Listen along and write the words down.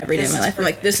every day of my life. I'm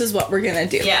like, this is what we're gonna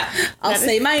do. Yeah. I'll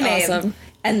say my name, awesome.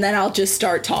 and then I'll just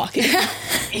start talking.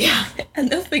 Yeah. And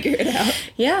they'll figure it out.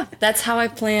 Yeah, that's how I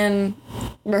plan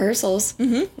rehearsals.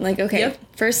 Mm-hmm. Like, okay, Yep.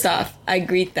 First off, I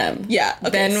greet them. Yeah, okay,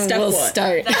 Then step we'll one.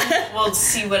 start. Then we'll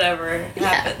see whatever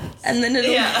happens. And then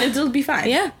it'll be fine.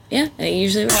 Yeah, and it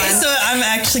usually works. So I'm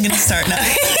actually gonna start now.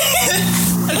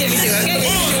 Okay, me too.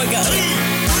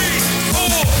 Okay,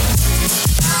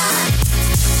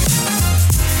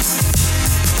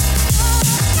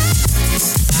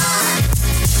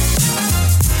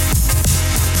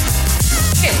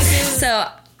 So,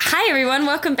 hi everyone,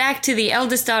 welcome back to the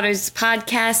Eldest Daughters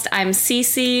podcast. I'm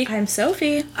Cece. I'm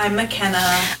Sophie. I'm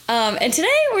McKenna. And today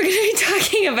we're going to be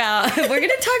talking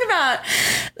about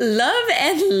love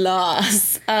and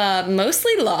loss.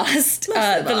 Mostly lost.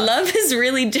 But love is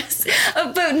really just,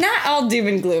 but not all doom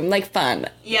and gloom, like fun.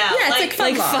 Yeah, it's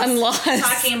like Fun loss.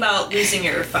 Talking about losing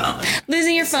your phone.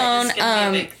 Losing your phone. It's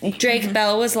gonna be a big theme. Drake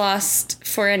Bell was lost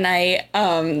for a night.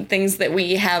 Things that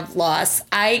we have lost.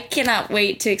 I cannot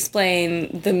wait to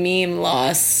explain the meme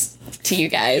loss to you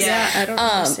guys. Yeah, I don't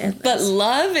understand this. But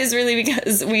love is really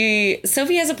because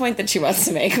Sophie has a point that she wants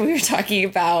to make. We were talking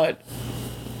about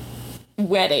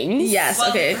weddings. Yes, Well,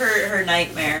 okay. her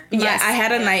nightmare. Yeah, I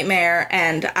had a nightmare,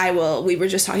 and we were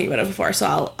just talking about it before,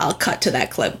 so I'll cut to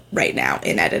that clip right now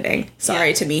in editing.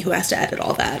 Sorry to me who has to edit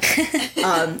all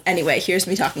that. Anyway, here's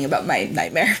me talking about my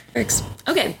nightmare.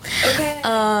 Okay. Okay.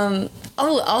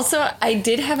 Also, I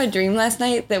did have a dream last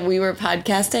night that we were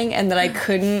podcasting and that I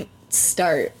couldn't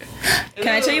start. Can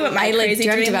I tell you what my I, crazy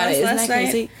dreamt dream about was it. Isn't last that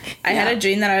crazy? night? I had a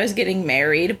dream that I was getting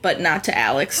married, but not to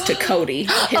Alex, to Cody,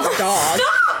 his dog.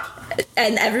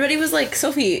 And everybody was like,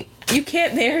 Sophie, you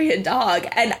can't marry a dog.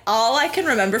 And all I can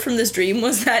remember from this dream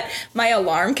was that my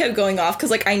alarm kept going off because,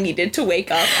 like, I needed to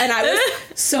wake up. And I was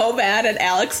so mad. And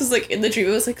Alex was, like, in the dream,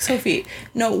 it was like, Sophie,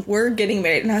 no, we're getting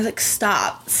married. And I was like,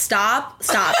 stop.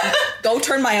 Go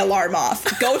turn my alarm off.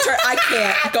 I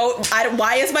can't.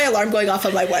 Why is my alarm going off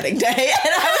on my wedding day?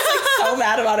 And I was, like, so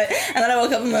mad about it. And then I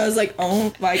woke up and I was like,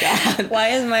 oh, my God. Why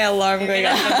is my alarm going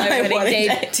off on my wedding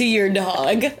day to your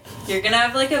dog? You're gonna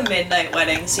have like a midnight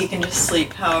wedding so you can just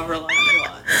sleep however long you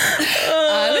want.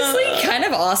 Honestly, kind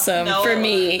of awesome No, for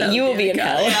me. that would You will be be in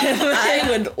hell. I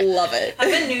would love it. Have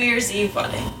a New Year's Eve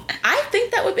wedding. I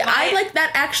think that would be.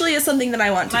 That actually is something that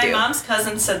I want to My do. mom's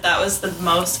cousin said that was the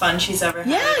most fun she's ever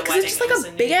had. Yeah, at a because it's just wedding. It like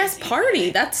was a big ass New Year's Eve party.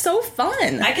 wedding. That's so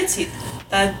fun. I could see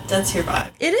that. That's your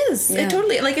vibe. It is. Yeah. It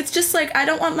totally. Like, it's just like, I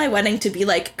don't want my wedding to be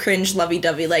like cringe, lovey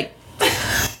dovey. Like,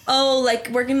 oh, like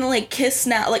we're gonna like kiss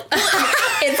now, like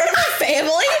in front of my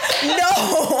family.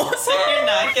 No. So you're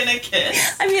not gonna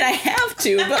kiss. I mean, I have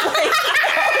to, but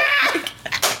like.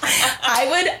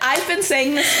 I've been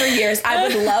saying this for years. I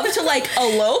would love to like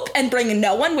elope and bring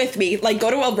no one with me, like go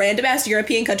to a random ass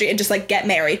European country and just like get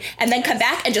married and then come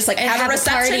back and just like have a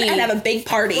reception party. and have a big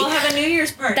party. We'll have a New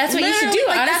Year's party. That's what you should do,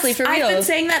 Literally, like, honestly, for real. I've been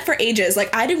saying that for ages.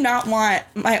 Like, I do not want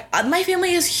my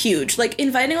family is huge. Like,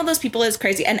 inviting all those people is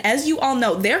crazy. And as you all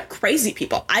know, they're crazy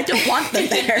people. I don't want them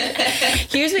there.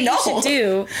 Here's what you should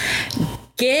do.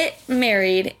 Get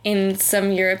married in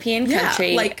some European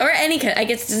country, like- or any country. I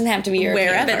guess it doesn't have to be European,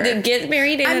 Wherever. but then get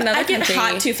married in another I get country.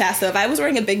 hot too fast, though. If I was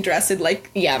wearing a big dress in, like,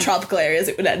 tropical areas,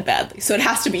 it would end badly. So it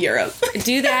has to be Europe.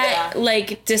 Do that,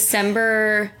 like,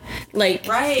 December, like,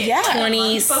 right. Yeah.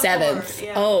 27th.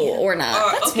 Yeah. Oh, or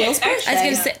not. That's okay, Will's birthday. I was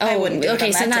going to say, I oh, wouldn't do it okay,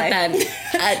 on so not that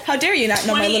that. How dare you not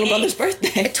know my little 28th. brother's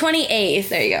birthday? 28th.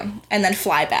 There you go. And then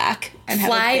fly back and have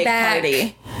Fly a big back.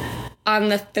 party. On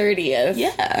the 30th.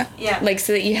 Yeah. Yeah. Like,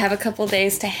 so that you have a couple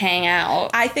days to hang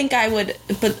out. I think I would,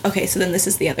 but okay, so then this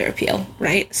is the other appeal,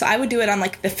 right? So I would do it on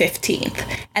like the 15th,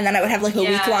 and then I would have like a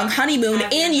Yeah. week-long honeymoon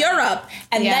in Europe,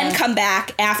 and Yeah. then come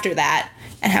back after that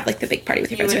and have like the big party with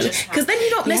your You would friends. just have- Because then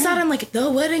you don't miss out on like the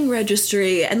wedding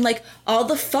registry and like all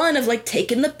the fun of like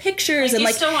taking the pictures Like, and you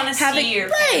like still wanna see having your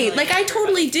right. family Like I and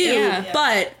totally do, Yeah.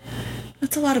 but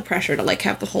it's a lot of pressure to like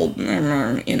have the whole,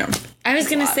 you know. I was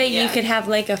going to say you yeah. could have,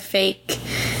 like, a fake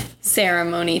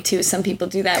ceremony, too. Some people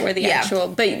do that where the Yeah. actual,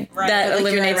 but that But, like, you're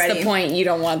eliminates already- the point. You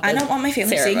don't want the I don't want my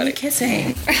family seeing ceremony. me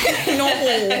kissing. No,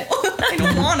 I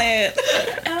don't want it.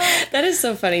 That is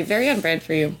so funny. Very on brand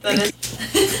for you. That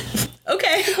is-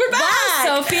 Okay, we're back.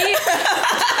 Sophie.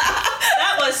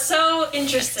 that was so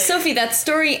interesting. Sophie, that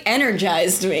story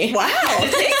energized me. Wow,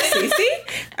 thanks,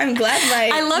 Cece. I'm glad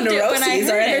my I loved it when I neuroses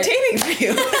are heard it. entertaining for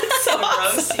you. That's so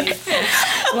awesome. Rosie.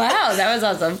 Wow, that was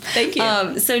awesome. Thank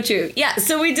you. So true. Yeah,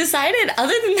 so we decided,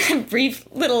 other than that brief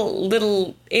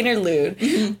little interlude,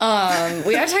 we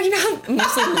are talking about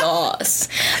mostly loss.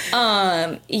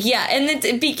 Yeah, and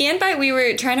it began by we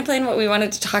were trying to plan what we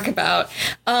wanted to talk about.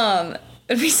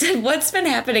 we said, what's been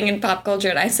happening in pop culture?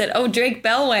 And I said, oh, Drake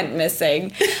Bell went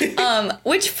missing.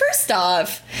 Which, first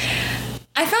off,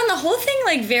 I found the whole thing,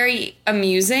 like, very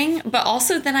amusing, but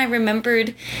also then I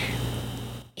remembered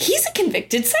he's a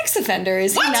convicted sex offender,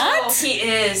 is he not? Oh, he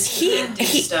is. He didn't do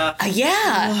stuff.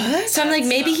 Yeah. What? So I'm like,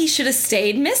 maybe he should have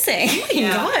stayed missing. Oh my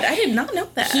God, I did not know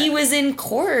that. He was in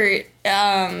court.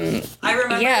 I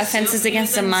remember. Yeah, offenses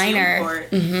against a minor.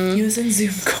 He was in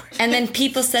Zoom court. And then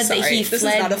people said that Sorry, he this is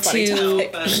not fled a funny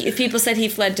topic. people said he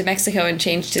fled to Mexico and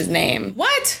changed his name,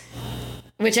 What?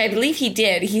 which I believe he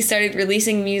did. He started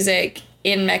releasing music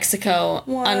in Mexico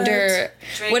What? under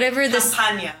Drake whatever this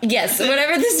Campagna. yes,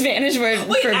 whatever the Spanish word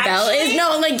Wait, for bell is. actually?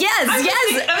 No, like yes,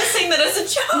 I was saying that as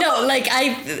a joke. No, like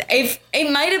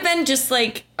it might have been just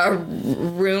like a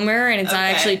rumor and it's not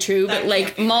Okay, actually true, that but like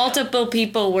can't be multiple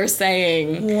people were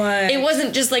saying What? it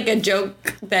wasn't just like a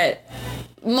joke that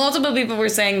multiple people were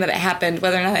saying that it happened.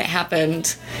 Whether or not it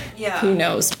happened, Yeah. who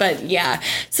knows? But yeah,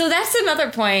 so that's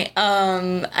another point.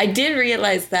 I did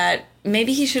realize that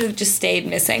maybe he should have just stayed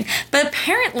missing, but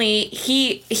apparently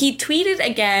he tweeted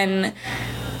again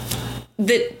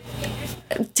that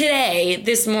today,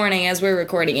 this morning, as we're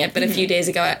recording it, but a few days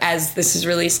ago, as this is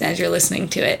released and as you're listening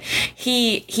to it,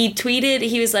 he tweeted,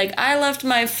 he was like, I left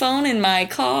my phone in my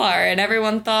car and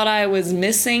everyone thought I was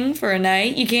missing for a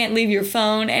night. You can't leave your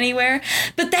phone anywhere.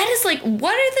 But that is like,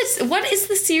 what is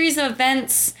the series of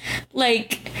events,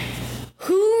 like,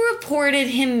 who reported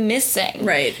him missing?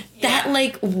 Right. That, Yeah.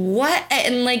 like, what?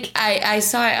 And, like, I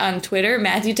saw it on Twitter.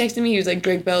 Matthew texted me. He was like,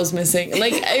 Drake Bell's missing.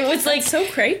 Like, it was, like... So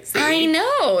crazy. I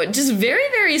know. Just very,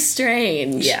 very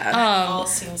strange. Yeah. All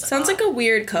seems Sounds like a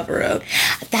weird cover-up.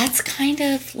 That's kind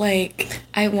of, like...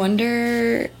 I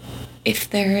wonder if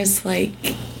there's, like...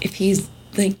 If he's,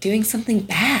 like, doing something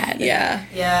bad. Yeah.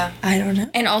 Yeah. I don't know.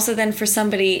 And also then for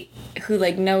somebody who,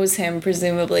 like, knows him,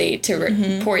 presumably, to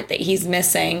report that he's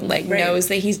missing, like, Right. knows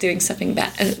that he's doing something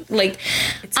bad. Like,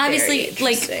 It's obviously, very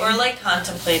like... interesting. Or like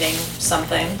contemplating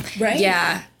something. Right?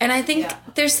 Yeah, and I think Yeah.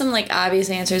 there's some like obvious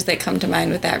answers that come to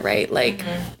mind with that, right? Like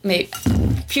maybe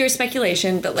pure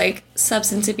speculation, but like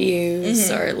substance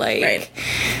abuse or like Right.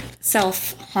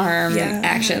 self-harm Yeah.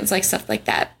 actions, like stuff like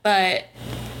that. But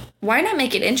why not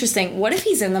make it interesting? What if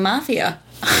he's in the mafia?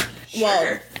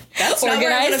 Well, that's not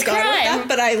where I would have Organized gone with crime. that,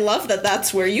 but I love that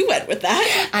that's where you went with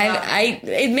that.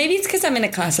 Maybe it's because I'm in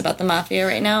a class about the mafia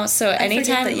right now. So forget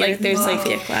anytime that you're like in there's the like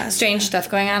mafia class. strange stuff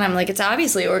going on, I'm like, it's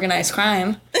obviously organized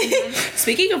crime.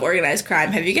 Speaking of organized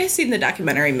crime, have you guys seen the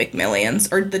documentary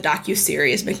McMillions or the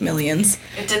docu-series McMillions?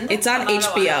 It didn't. It's on come out a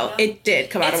while HBO. ago? It did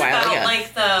come out It's a while about ago.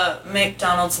 like the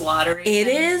McDonald's lottery. It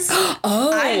thing. is.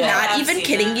 Oh, I'm not I've even seen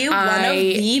kidding that. you. One of I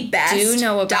the best do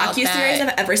know about docu-series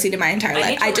that. I've ever seen in my entire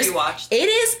life. need to rewatch that. It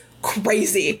is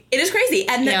crazy. It is crazy.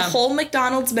 And the Yeah. whole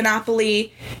McDonald's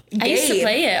Monopoly game. I used to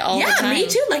play it all the Yeah, time. me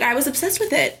too. Like, I was obsessed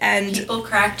with it. And People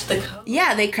cracked the code.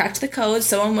 yeah, they cracked the code.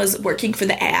 Someone was working for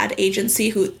the ad agency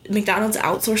who McDonald's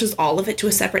outsources all of it to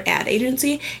a separate ad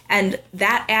agency. And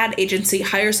that ad agency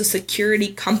hires a security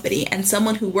company. And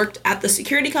someone who worked at the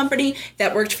security company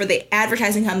that worked for the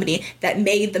advertising company that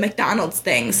made the McDonald's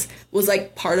things was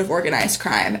like part of organized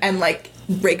crime and like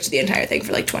rigged the entire thing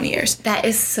for like 20 years. That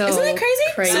is so Isn't that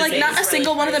crazy? So like not a It's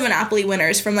single really one of the crazy. Monopoly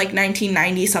winners from like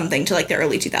 1990 something to like the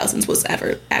early 2000s was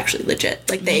ever actually legit.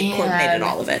 Like they Man. coordinated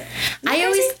all of it.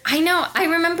 I know. I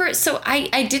remember. So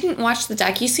I didn't watch the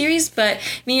docuseries, but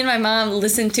me and my mom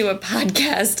listened to a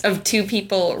podcast of two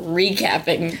people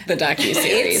recapping the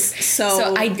docuseries. It's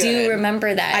so I do good.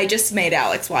 remember that. I just made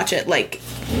Alex watch it like,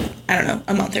 I don't know,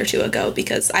 a month or two ago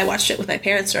because I watched it with my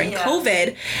parents during Yeah.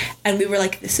 COVID and we were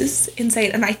like, this is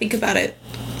insane. And I think about it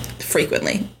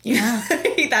frequently. Yeah.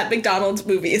 That McDonald's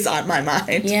movie is on my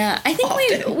mind. yeah, I think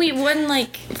Often. we won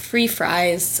like free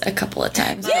fries a couple of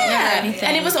times. Never Yeah, anything.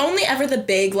 and it was only ever the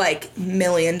big like $1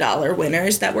 million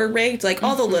winners that were rigged. Like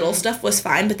all the little stuff was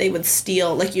fine, but they would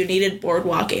steal. Like you needed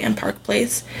Boardwalk and Park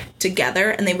Place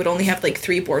together, and they would only have like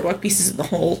 3 Boardwalk pieces in the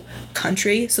whole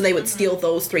country. So they would steal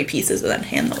those 3 pieces and then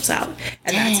hand those out,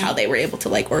 and that's Dang. how they were able to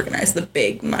like organize the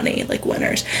big money like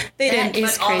winners. They That didn't.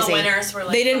 is But all the crazy. winners were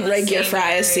like They didn't from the rig your same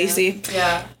fries, area. Cece.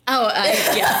 Yeah. Oh,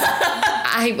 yeah.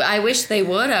 I wish they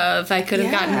would have. I could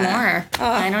have gotten Yeah. more.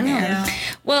 I don't know. Yeah.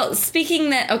 Well,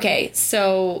 speaking that, okay,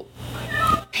 so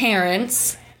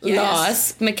parents Yes.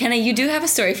 loss. McKenna, you do have a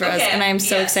story for us, Okay, and I'm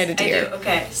so yes, excited to I hear. do.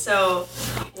 Okay, so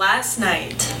last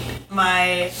night,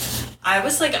 I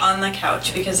was like on the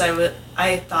couch because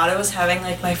I thought I was having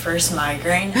like my first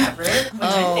migraine ever, which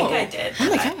I think I did. Oh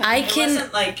my God. I It can.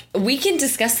 wasn't like We can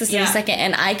discuss this in a Yeah. second,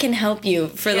 and I can help you.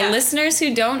 For the Yeah. listeners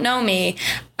who don't know me,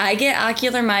 I get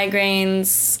ocular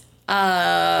migraines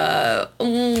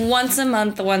once a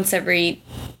month, once every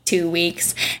 2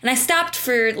 weeks. And I stopped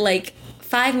for like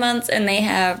 5 months and they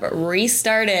have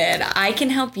restarted. I can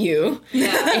help you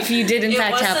if you did in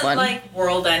fact have one. It wasn't like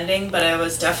world ending, but I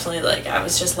was definitely like, I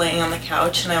was just laying on the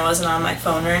couch and I wasn't on my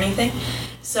phone or anything.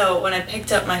 So when I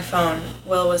picked up my phone,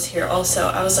 Will was here also.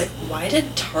 I was like, why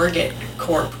did Target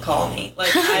Corp call me?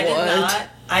 Like,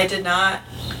 I did not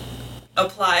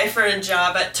apply for a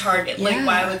job at Target. Yeah. Like,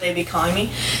 why would they be calling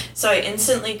me? So I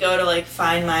instantly go to like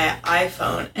find my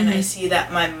iPhone and I see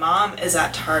that my mom is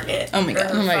at Target. Oh my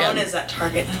God. Her Oh my phone God. is at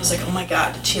Target. And I was like, oh my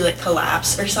God, did she like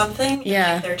collapse or something?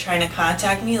 Yeah. Like, they're trying to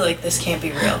contact me. Like, this can't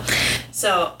be real.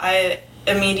 So I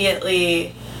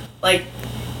immediately like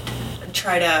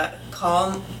try to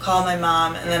call my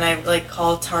mom, and then I like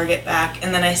call Target back,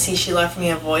 and then I see she left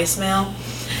me a voicemail,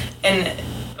 and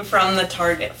from the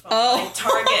Target phone. Oh. Like,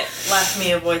 Target left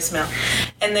me a voicemail,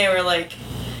 and they were like,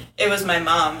 it was my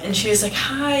mom, and she was like,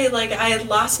 hi, like, I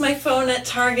lost my phone at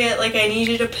Target, like, I need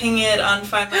you to ping it on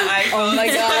Find My iPhone. Oh my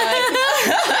God.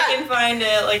 I can find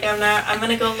it, like, I'm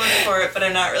gonna go look for it, but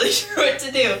I'm not really sure what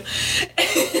to do.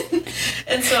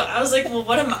 And so I was like, well,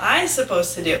 what am I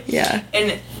supposed to do? Yeah.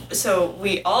 And so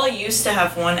we all used to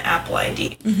have one Apple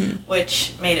ID,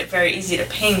 which made it very easy to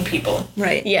ping people.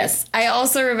 Right. Yes. I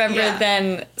also remember Yeah.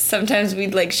 then sometimes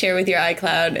we'd like share with your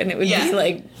iCloud and it would Yeah. be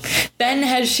like, Ben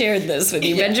has shared this with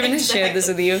you. Yeah, Benjamin has shared this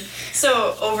with you.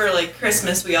 So over like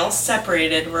Christmas, we all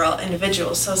separated. We're all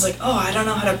individuals. So I was like, oh, I don't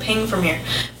know how to ping from here,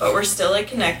 but we're still like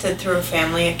connected through a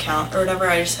family account or whatever.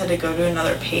 I just had to go to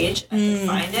another page and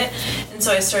find it, and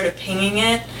so I started pinging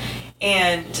it,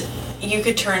 and you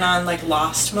could turn on like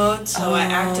lost mode. So I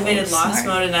activated lost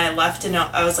smart. mode, and I left a note.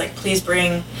 I was like, please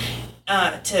bring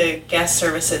to guest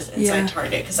services inside Yeah.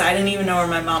 Target, because I didn't even know where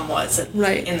my mom was in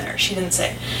there. She didn't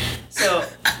say. So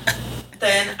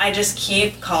then I just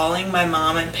keep calling my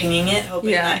mom and pinging it,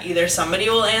 hoping Yeah. that either somebody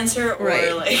will answer or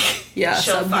Right. like Yeah.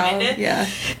 she'll somehow. find it. Yeah.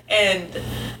 And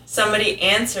somebody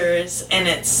answers, and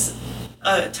it's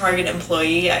a Target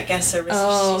employee at guest services.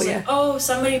 Oh, She's yeah. like, oh,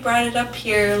 somebody brought it up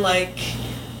here, like,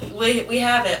 we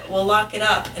have it, we'll lock it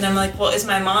up. And I'm like, well, is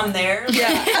my mom there?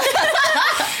 Yeah.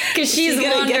 Because she's gonna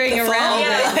get wandering the phone? around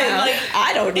Yeah, right and now. like,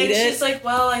 I don't need and it. she's like,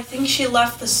 well, I think she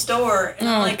left the store. And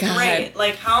I'm Oh, like, God. great.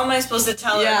 Like, how am I supposed to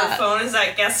tell her Yeah. her phone is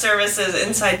at guest services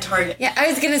inside Target? Yeah, I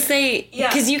was gonna say Yeah.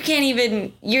 because you can't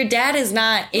even. Your dad is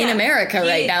not in Yeah. America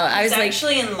right now. I was He's like,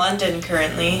 actually in London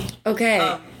currently.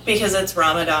 okay, Because it's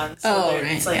Ramadan, so Oh, there-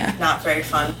 right, it's like yeah. not very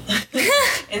fun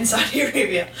in Saudi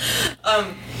Arabia.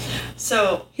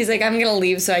 So he's like, I'm gonna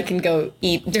leave so I can go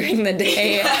eat during the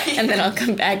day, Yeah, and then I'll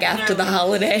come back after the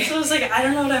holiday. So I was like, I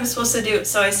don't know what I'm supposed to do.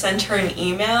 So I sent her an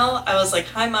email. I was like,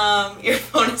 hi, Mom, your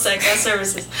phone is at guest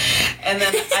services. And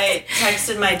then I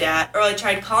texted my dad, or I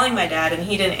tried calling my dad, and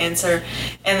he didn't answer.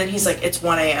 And then he's like, it's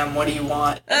 1 a.m., what do you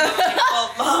want? And I'm like,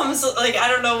 well, Mom's, like, I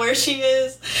don't know where she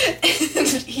is. And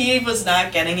he was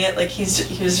not getting it. Like, he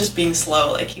was just being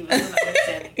slow. Like, he wasn't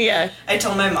understanding. Yeah, I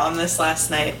told my mom this last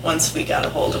night once we got a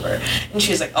hold of her, and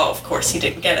she was like, oh, of course he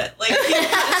didn't get it. Like, he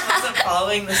just wasn't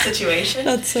following the situation.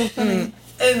 That's so funny.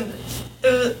 And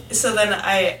so then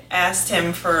I asked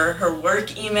him for her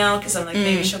work email, because I'm like,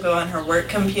 maybe she'll go on her work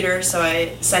computer. So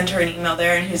I sent her an email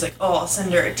there, and he was like, oh, I'll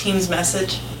send her a Teams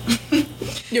message.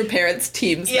 Your parents'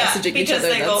 teams Yeah, messaging each because other.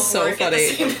 they That's both so work at the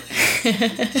funny.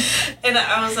 same And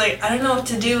I was like, I don't know what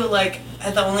to do. Like,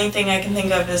 the only thing I can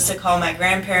think of is to call my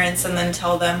grandparents and then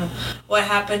tell them what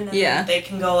happened. And Yeah. they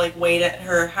can go, like, wait at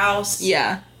her house.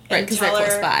 Yeah. Right, and because they're tell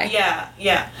close her- by.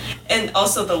 Yeah. And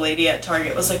also the lady at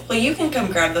Target was like, well, you can come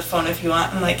grab the phone if you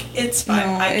want. I'm like, it's fine.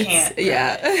 No, I it's- can't.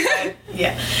 yeah.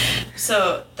 Yeah.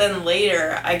 So then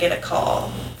later I get a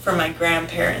call from my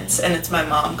grandparents, and it's my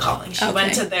mom calling. She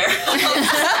went Okay. to their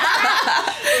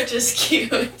house, which is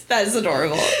cute. That is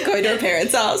adorable. Going to her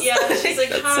parents' house. Yeah, she's like,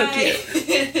 That's hi. so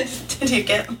cute. Did you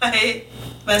get my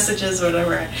messages or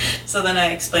whatever? So then I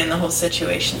explained the whole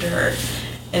situation to her.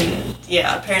 And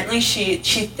yeah, apparently she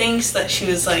thinks that she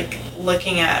was like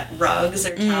looking at rugs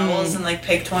or towels and like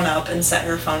picked one up and set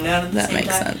her phone down at the That same makes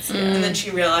time. sense, yeah. And then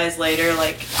she realized later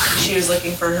like she was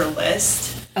looking for her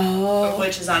list, Oh.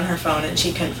 which is on her phone, and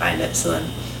she couldn't find it. So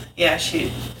then yeah,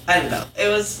 I don't know. It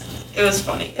was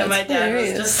funny. And my That's dad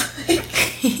hilarious. was just like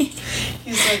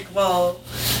he's like, well,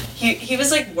 he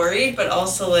was like worried, but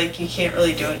also like you can't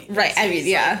really do anything. Right, I mean, he's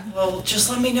yeah. like, well, just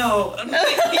let me know. I'm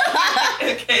like,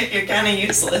 okay, you're kind of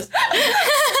useless.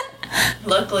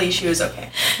 luckily she was okay.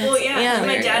 Well, yeah, and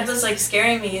my dad was like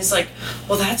scaring me. He's like,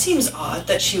 well, that seems odd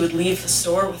that she would leave the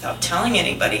store without telling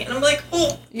anybody. And I'm like,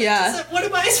 well, what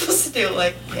am I supposed to do?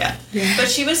 Like, yeah. But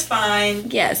she was fine.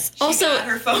 Yes. She Also, got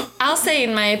her phone. I'll say,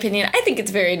 in my opinion, I think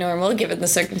it's very normal given the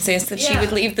circumstance that she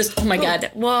would leave this. Oh my God.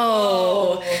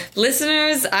 Whoa.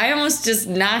 Listeners, I almost just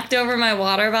knocked over my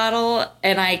water bottle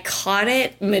and I caught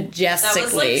it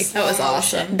majestically. That was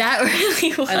awesome. That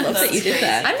really was. I love that you did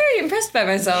that. I'm very impressed by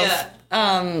myself.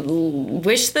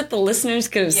 Wish that the listeners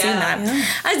could have seen that. Yeah.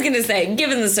 I was gonna say,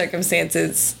 given the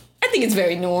circumstances, I think it's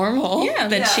very normal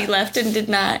that she left and did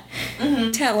not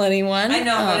tell anyone. I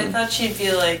know, but I thought she'd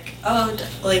be like,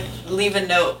 leave a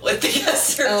note with the guest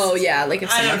service. Oh, yeah, like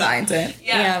if someone finds it.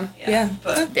 Yeah.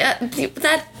 But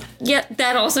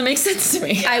That also makes sense to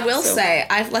me. I will say,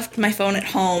 I've left my phone at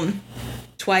home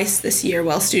twice this year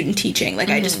while student teaching. Like,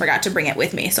 I just forgot to bring it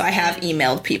with me. So I have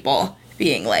emailed people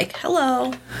being like,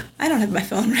 hello, I don't have my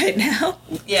phone right now.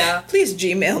 Yeah. Please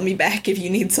Gmail me back if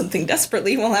you need something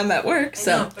desperately while I'm at work.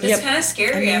 So, but it's kind of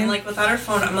scary. I'm like, without her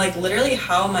phone, I'm like, literally,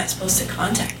 how am I supposed to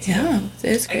contact you? Yeah, it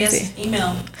is I crazy. guess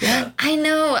email. Yeah. I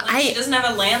know. She doesn't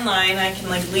have a landline. I can,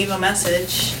 like, leave a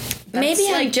message. Maybe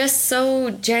I'm just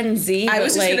so Gen Z. I was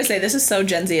just like, going to say, this is so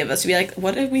Gen Z of us to be like,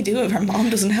 what did we do if our mom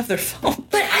doesn't have their phone?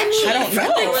 But I mean, I don't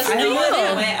know. There was I don't no know.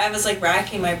 other way. I was, like,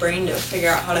 racking my brain to figure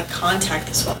out how to contact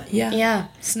this woman. Yeah.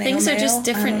 Snail Things are mail? just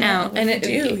different now. And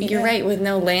you're right, with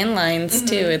no landlines,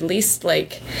 too. At least,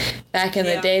 like, back in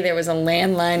the day, there was a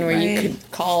landline where you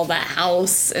could call the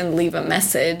house and leave a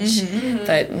message.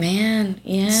 But, man,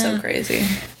 So crazy.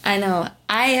 I know.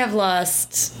 I have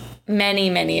lost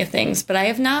many things, but I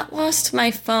have not lost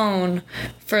my phone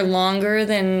for longer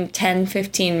than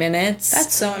 10-15 minutes.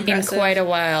 That's so impressive. In quite a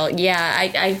while.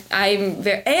 Yeah, I'm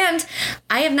very, and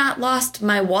I have not lost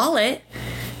my wallet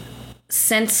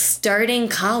since starting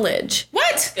college.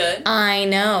 What? Good. I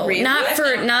know. Really?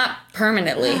 Not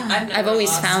permanently. I've always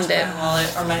lost found it. my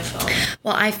wallet or my phone.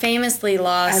 Well, I famously I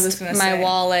was lost gonna my say.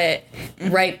 wallet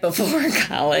right before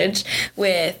college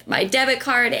with my debit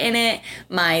card in it,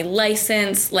 my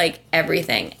license, like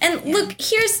everything. And look,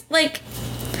 here's like,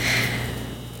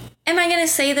 am I going to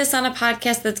say this on a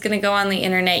podcast that's going to go on the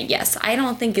internet? Yes. I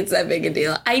don't think it's that big a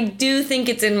deal. I do think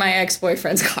it's in my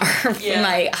ex-boyfriend's car. Yeah.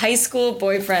 My high school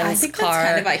boyfriend's I think car.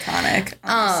 that's kind of iconic,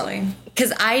 honestly.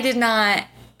 Because I did not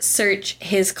search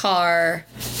his car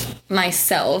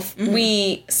myself.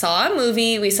 We saw a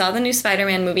movie. We saw the new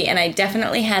Spider-Man movie, and I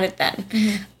definitely had it then.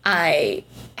 I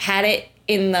had it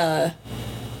in the...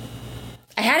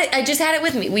 I just had it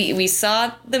with me. We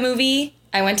saw the movie.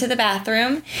 I went to the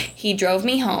bathroom. He drove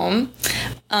me home.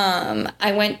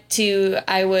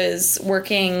 I was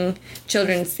working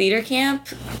children's theater camp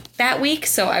that week,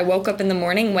 so I woke up in the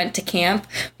morning, went to camp,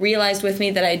 realized with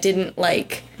me that I didn't,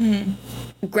 like,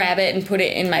 grab it and put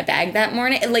it in my bag that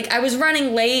morning. Like, I was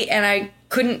running late, and I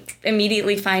couldn't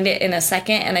immediately find it in a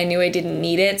second, and I knew I didn't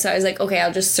need it, so I was like, okay,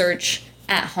 I'll just search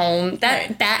at home.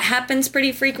 That happens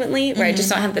pretty frequently, where I just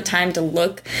don't have the time to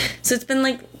look. So it's been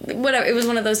like, whatever. It was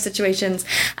one of those situations.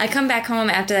 I come back home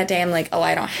after that day, I'm like, oh,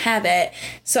 I don't have it.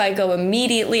 So I go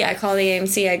immediately, I call the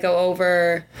AMC, I go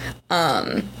over,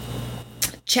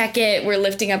 check it. We're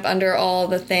lifting up under all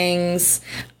the things.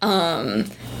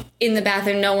 In the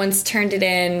bathroom, no one's turned it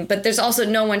in, but there's also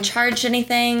no one charged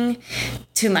anything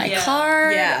to my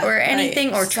card or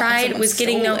anything, or tried, was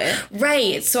getting no...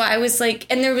 Right, so I was like,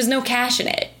 and there was no cash in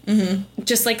it.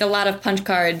 Just like a lot of punch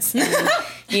cards,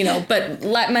 and, but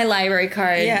my library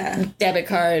card, debit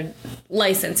card,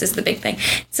 license is the big thing.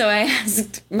 So I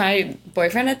asked my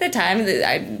boyfriend at the time,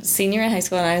 I'm senior in high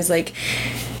school, and I was like,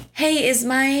 hey, is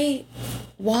my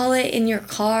wallet in your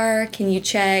car? Can you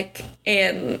check?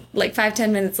 And like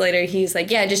 5-10 minutes later, he's like,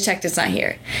 yeah, I just checked, it's not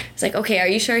here. I was like, okay, are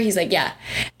you sure? He's like, yeah.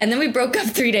 And then we broke up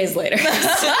 3 days later.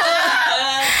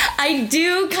 I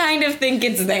do kind of think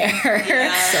it's there.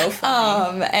 Yeah. So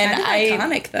funny. And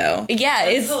iconic though. Yeah,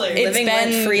 it's living been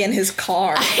rent free in his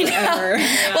car. Forever.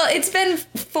 Well, it's been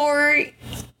 4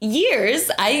 years.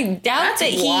 I doubt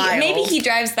that maybe he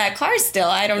drives that car still.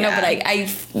 I don't know, but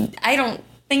I don't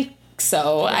think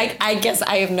so. I guess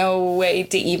I have no way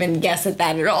to even guess at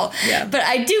that at all. Yeah. But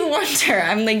I do wonder,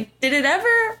 I'm like, did it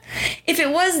ever, if it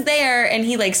was there and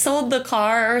he like sold the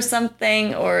car or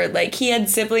something, or like he had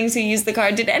siblings who used the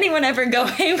car, did anyone ever go,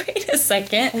 hey, wait a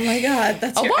second? Oh my God,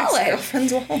 that's your wallet.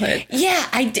 ex-girlfriend's wallet. Yeah,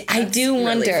 I do really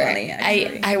wonder. funny,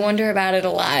 actually. I wonder about it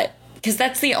a lot. Because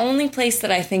that's the only place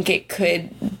that I think it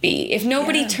could be. If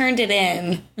nobody turned it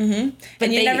in, But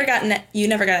you never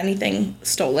got anything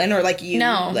stolen, or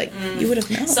you would have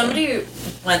known. Somebody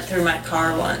went through my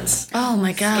car once. oh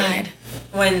my God.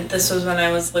 when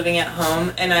I was living at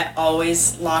home, and I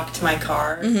always locked my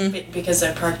car because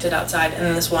I parked it outside. And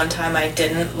then this one time I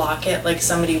didn't lock it, like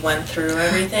somebody went through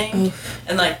everything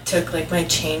and like took like my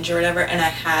change or whatever, and I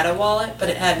had a wallet, but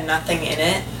it had nothing in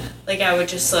it. Like, I would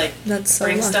just, like, That's so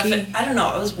bring stuff lucky. in. I don't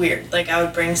know. It was weird. Like, I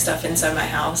would bring stuff inside my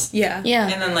house. Yeah. Yeah.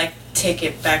 And then, like, take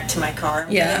it back to my car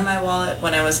and Yeah. put it in my wallet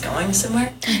when I was going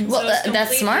somewhere. Well, So it was that's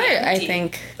completely smart, I empty.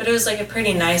 think. But it was, like, a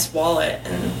pretty nice wallet.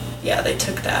 And, yeah, they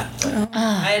took that. But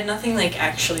I had nothing, like,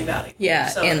 actually valuable.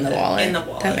 Yeah, in the wallet. In the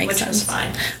wallet, That makes which was sense.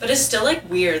 fine. But it's still, like,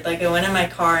 weird. Like, I went in my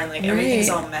car and, like, everything's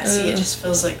Right. all messy. It Ugh. just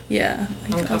feels, like, Yeah.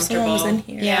 Like, oh, uncomfortable. someone was in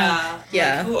here. Yeah.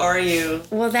 Yeah. Like, who are you?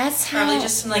 Well, that's how. Probably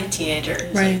just some, like,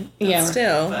 teenagers. Right. Yeah.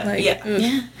 Still. But, like, yeah. ugh.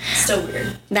 Yeah. Still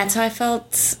weird. That's how I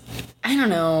felt. I don't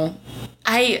know.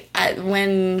 I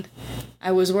when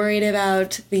I was worried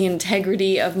about the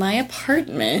integrity of my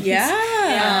apartment.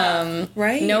 Yeah.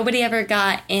 Right. Nobody ever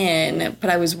got in, but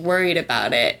I was worried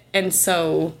about it, and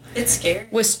so It's scary.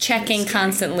 was checking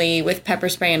constantly with pepper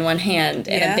spray in one hand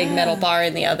and a big Yeah. metal bar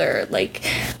in the other, like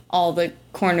all the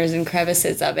corners and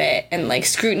crevices of it, and like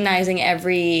scrutinizing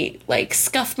every like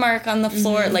scuff mark on the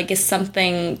floor, like is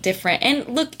something different. And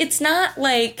look, it's not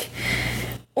like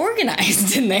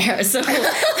organized in there, so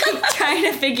I'm trying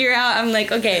to figure out, I'm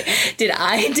like, okay, did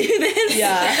I do this?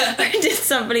 Yeah. Or did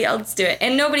somebody else do it?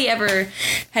 And nobody ever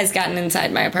has gotten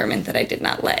inside my apartment that I did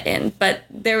not let in, but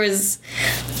there was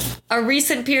a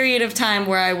recent period of time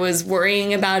where I was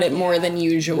worrying about it more than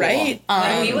usual. Right.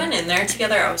 When we went in there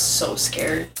together, I was so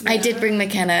scared. I did bring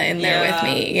McKenna in there with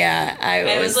Yeah. me. Yeah,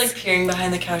 I was like peering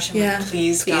behind the couch. I'm Yeah. like,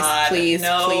 please, Please, God, please,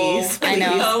 no, please, I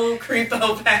know. no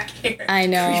creepo back here. I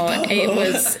know. Creepo.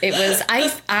 It was.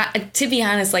 I to be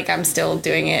honest, like I'm still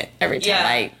doing it every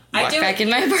time I walk do back it in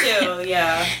my here, apartment. too.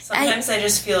 Yeah, sometimes I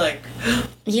just feel like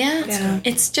Yeah, Yeah.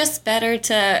 it's just better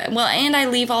to. Well, and I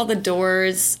leave all the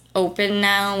doors open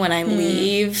now when I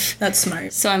leave. That's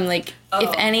smart. So I'm like, if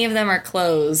Oh. any of them are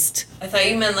closed. I thought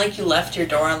you meant like you left your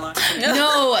door unlocked.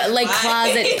 No, like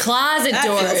Why? closet That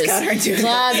doors. feels counterintuitive.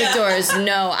 Closet doors.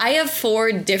 No, I have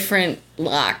 4 different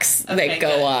locks Okay, that go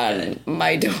good, on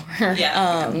my door.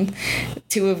 Yeah.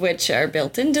 2 of which are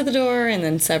built into the door, and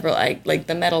then several like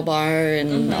the metal bar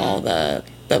and all the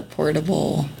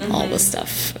portable, all the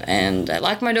stuff. And I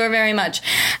lock my door very much.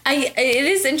 It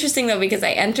is interesting though, because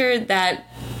I entered that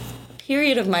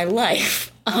period of my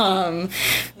life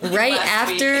right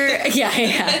Last after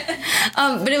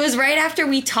but it was right after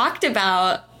we talked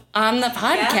about on the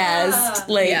podcast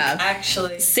like Yeah.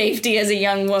 Actually, safety as a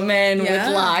young woman Yeah.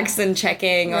 with locks and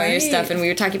checking all your Right. stuff, and we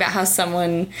were talking about how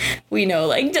someone we know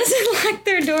like doesn't lock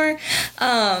their door,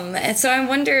 and so I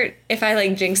wondered if I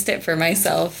like jinxed it for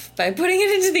myself by putting it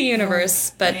into the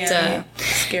universe, but Yeah.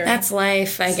 Scary. that's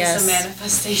life, I it's guess. a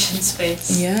manifestation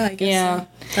space. yeah, I guess. Yeah. So.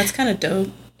 That's kind of dope.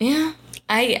 Yeah,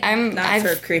 I'm Not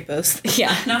for creepos.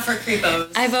 yeah. Not for creepos.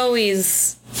 I've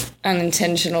always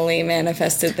unintentionally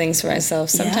manifested things for myself,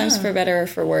 sometimes Yeah. for better or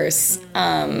for worse.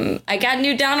 I got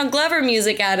new Donald Glover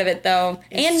music out of it, though,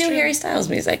 and new true. Harry Styles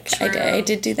music. True. I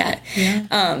did do that.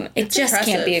 It just can't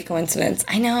impressive. be a coincidence.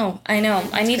 I know. I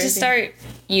need to crazy. start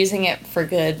using it for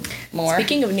good more.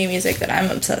 Speaking of new music that I'm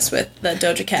obsessed with, the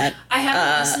Doja Cat. I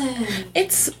haven't listened.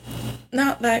 It's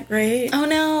not that great. Oh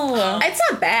no. It's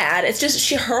not bad. It's just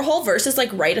her whole verse is like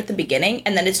right at the beginning,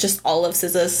 and then it's just all of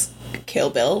SZA's Kill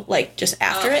Bill, like just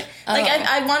after it. Like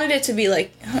I wanted it to be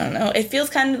like, I don't know. It feels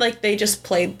kind of like they just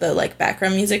played the like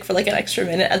background music for like an extra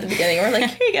minute at the beginning. We're like,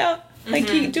 here you go,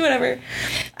 like you do whatever.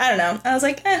 I don't know. I was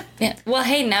like, Yeah. Well,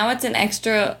 hey, now it's an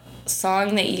extra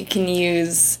song that you can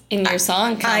use in your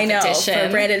song I know. competition.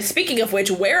 For Brandon. Speaking of which,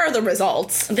 where are the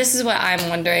results? This is what I'm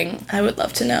wondering. I would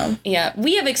love to know. Yeah,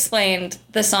 we have explained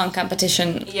the song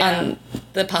competition Yeah. on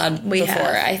the pod We before,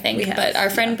 have. I think. We have, But our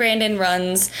friend Brandon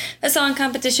runs a song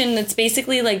competition that's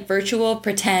basically like virtual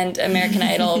pretend American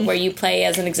Idol, where you play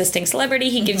as an existing celebrity.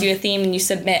 He gives you a theme and you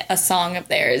submit a song of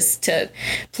theirs to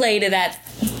play to that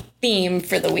theme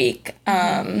for the week.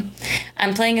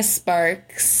 I'm playing a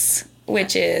Sparks,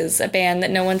 which is a band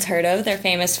that no one's heard of. They're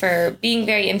famous for being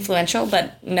very influential,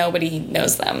 but nobody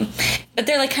knows them. But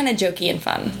they're like kind of jokey and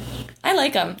fun. I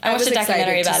like them. I watched a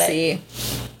documentary about it. See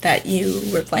that you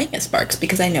were playing as Sparks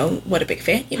because I know what a big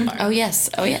fan you are. Oh yes.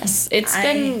 It's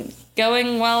been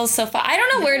going well so far. I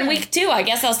don't know. We're in week 2. I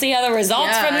guess I'll see how the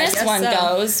results Yeah, from I this guess one so.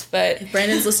 goes. But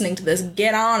Brandon's listening to this.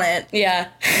 Get on it. yeah.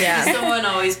 Yeah. Someone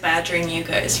always badgering you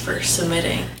guys for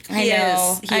submitting. I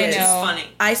know. He I is. It's know. funny.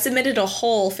 I submitted a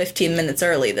whole 15 minutes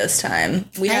early this time.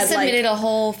 We I had submitted like a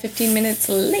whole 15 minutes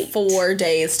late. 4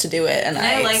 days to do it, and And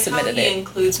I like how submitted he it.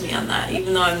 includes me on that,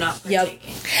 even though I'm not Yep.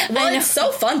 partaking. Well, I know. it's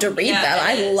so fun to read Yeah,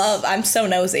 them. it is. I'm so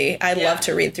nosy. I Yeah. love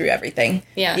to read through everything.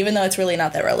 Yeah. Even though it's really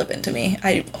not that relevant to me.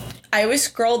 I always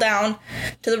scroll down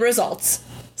to the results,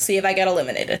 see if I get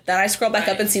eliminated. Then I scroll back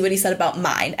Right. up and see what he said about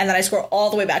mine. And then I scroll all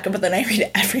the way back up, and then I read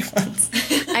everyone's.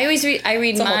 I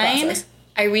read a whole mine, process.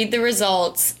 I read the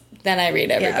results, then I read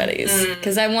everybody's.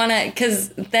 Because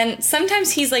then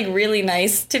sometimes he's like really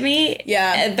nice to me.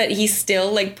 Yeah. But he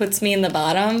still like puts me in the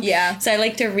bottom. Yeah. So I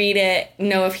like to read it,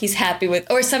 know if he's happy with,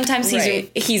 or sometimes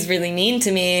Right. he's really mean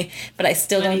to me, but I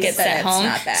still don't get But sent it's home.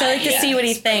 not bad. So I like to Yeah. see what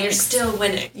he But you're thinks. still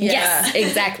winning. Yes,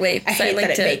 exactly. I So hate like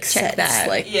that to it makes check sense. that.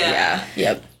 Like, Yeah.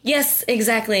 Yep. Yes,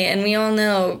 exactly. And we all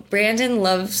know Brandon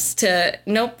loves to.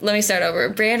 Nope, let me start over.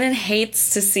 Brandon hates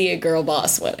to see a girl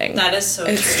boss winning. That is so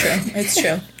It's true. It's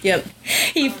true. Yep.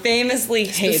 He famously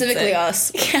hates Specifically it.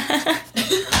 us.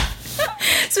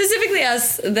 Specifically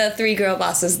us, the 3 girl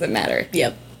bosses that matter.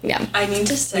 Yep. Yeah. I need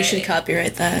to say We should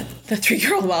copyright that. The 3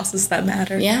 girl bosses that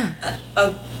matter. Yeah.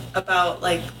 about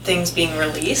like things being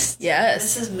released. Yes.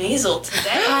 This is Maisel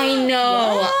today. I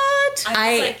know. What?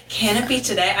 I was like, can it be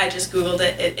today? I just Googled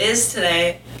it. It is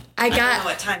today. I don't know got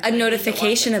what time a I need to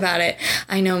notification watch it. about it.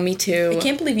 I know, me too. I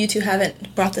can't believe you two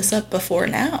haven't brought this up before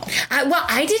now.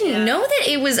 I didn't Yeah. know that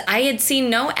it was. I had seen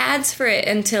no ads for it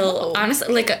until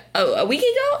honestly, like a week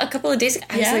ago, a couple of days ago.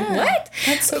 I was like, Yeah. "What?"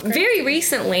 That's so crazy. Very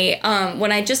recently,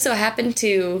 when I just so happened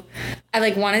to, I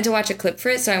like wanted to watch a clip for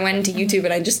it, so I went into YouTube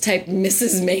and I just typed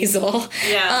Mrs. Maisel.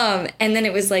 Yeah. And then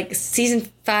it was like season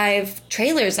 5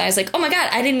 trailers. I was like, "Oh my god!"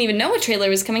 I didn't even know a trailer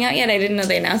was coming out yet. I didn't know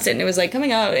they announced it, and it was like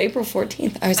coming out April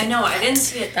 14th. I was I like, know. I didn't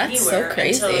see it That's so anywhere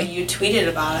crazy. until you tweeted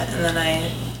about it, and then I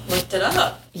looked it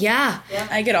up. "Yeah."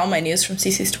 I get all my news from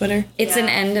Cece's Twitter. It's Yeah. an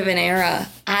end of an era.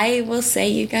 I will say,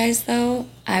 you guys, though,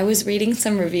 I was reading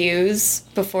some reviews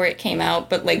before it came out,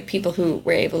 but like people who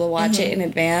were able to watch it in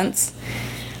advance.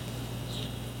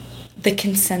 The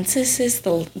consensus is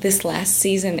this last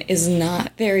season is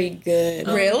not very good.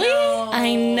 Really?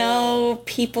 I know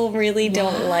people really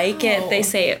don't like it. They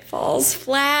say it falls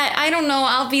flat. I don't know.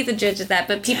 I'll be the judge of that.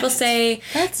 But people say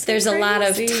That's so there's a lot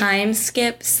of crazy. time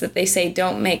skips that they say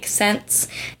don't make sense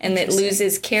and that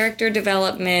loses character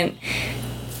development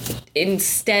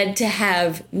instead to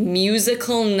have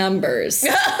musical numbers.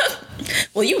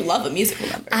 Well, you love a musical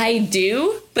number. I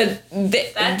do, but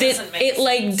That doesn't make it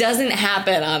like doesn't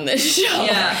happen on this show.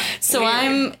 Yeah, So weird.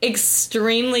 I'm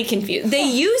extremely confused. They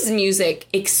use music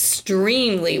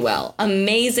extremely well.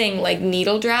 Amazing like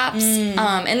needle drops.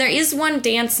 And there is one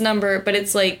dance number, but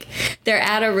it's like they're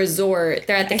at a resort.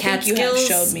 They're at the I think Catskills. you have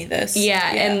showed me this.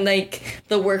 Yeah, and like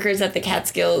the workers at the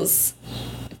Catskills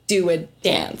do a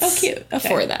dance. Oh, cute. Okay.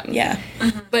 For them. Yeah.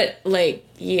 But like,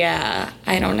 yeah,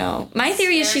 I don't know. My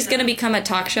theory is she's gonna become a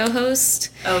talk show host.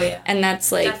 Oh yeah, And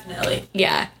that's like, definitely.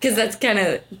 yeah, because that's kind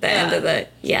of the end of the,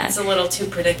 It's a little too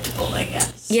predictable, I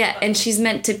guess. yeah, and she's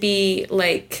meant to be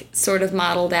like sort of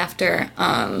modeled after,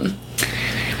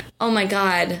 oh my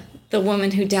god, the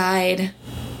woman who died.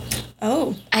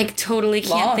 Oh. I totally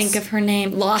can't Lost. think of her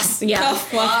name. Lost, yeah.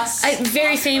 Lost.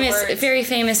 Very Lost famous, for words. very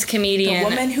famous comedian. The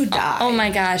woman who died. Oh my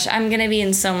gosh, I'm gonna be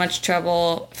in so much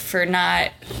trouble for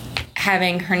not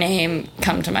having her name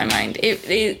come to my mind.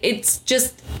 It's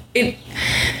just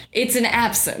it's an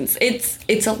absence.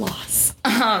 It's a loss.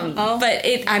 But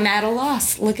I'm at a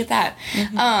loss. Look at that.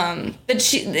 But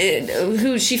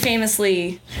she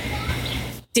famously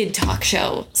did talk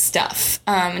show stuff,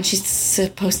 and she's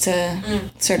supposed to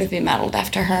sort of be modeled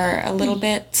after her a little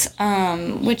bit,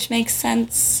 which makes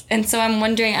sense. And so I'm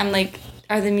wondering, I'm like,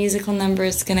 are the musical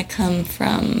numbers gonna come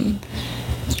from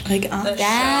Like on The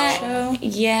that? show.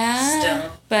 Yeah,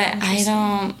 Still. but I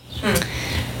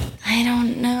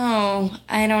don't know.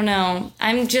 I don't know.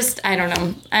 I don't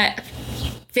know.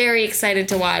 Very excited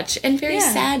to watch and very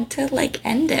Yeah. sad to like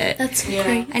end it. That's Yeah.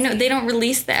 great. I know they don't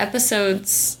release the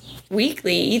episodes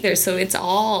weekly either, so it's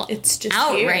just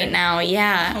out here. right now.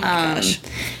 Yeah. Oh my gosh.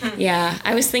 Yeah.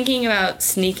 I was thinking about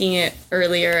sneaking it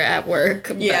earlier at work,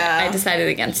 but Yeah. I decided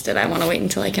against it. I want to wait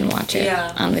until I can watch it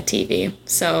Yeah. on the TV.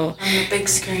 So On the big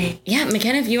screen. yeah,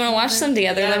 McKenna, if you want to watch some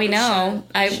together, Yeah, let me we know.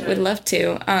 should. We I should. would love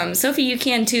to. Sophie, you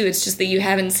can too. It's just that you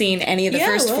haven't seen any of the Yeah,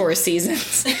 first well. 4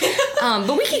 seasons.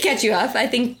 But we can catch you up. I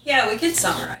think Yeah, we could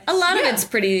summarize. a lot of Yeah. it's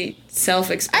pretty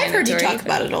self-explanatory. I've heard you talk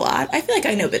about it a lot. I feel like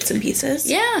I know bits and pieces.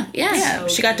 Yeah, yeah. Yeah.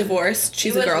 She got divorced.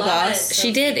 She's You a would girl love boss. it.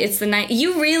 She did. It's the night.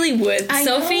 You really would, I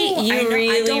Sophie. know, You I know.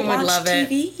 really I don't would watch love it.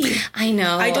 TV. I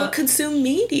know. I don't consume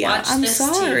media. Watch I'm this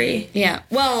sorry. Yeah.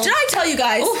 Well, Did I tell you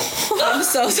guys? I'm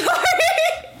so sorry.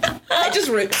 I just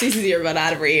ripped Season's earbud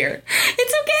out of her ear.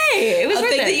 It's okay. It was A worth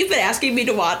thing it. that you've been asking me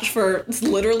to watch for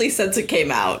literally since it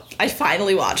came out. I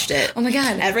finally watched it. Oh my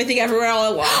God. Everything Everywhere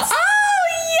All at Once. Oh,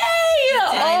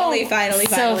 yay! Finally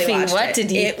Sophie, watched what it.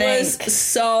 did you it think? was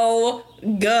so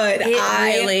good.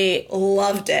 I really-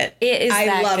 loved it. It is I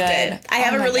that loved good. it. I Oh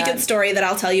have a my really God. good story that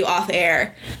I'll tell you off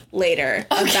air later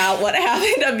about what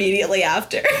happened immediately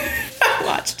after I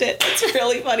watched it. It's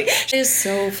really funny. It is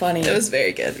so funny. It was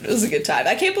very good. It was a good time.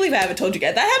 I can't believe I haven't told you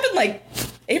guys. That happened like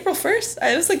April 1st.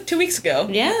 It was like 2 weeks ago.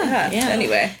 Yeah.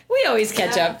 Anyway. We always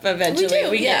catch up eventually.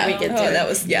 We get to that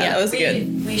was that was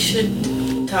good. We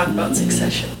should talk about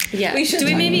Succession. Yeah. We should Do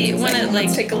we talk maybe about want to Let's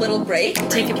like take a little break?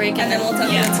 take a break And then we'll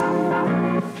talk Yeah. about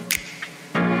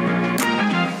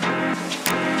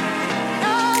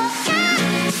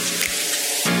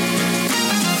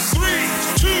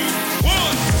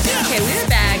Okay, we're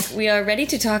back. We are ready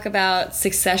to talk about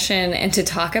Succession and to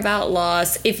talk about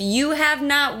Lost. If you have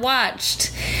not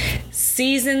watched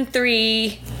season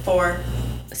 3,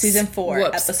 season 4,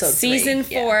 whoops, episode 3. season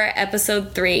Yeah. 4,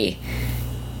 episode 3.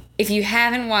 If you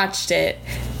haven't watched it,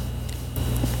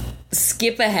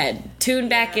 skip ahead. Tune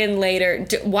back in later.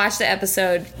 Watch the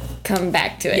episode. Come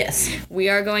back to it. Yes. We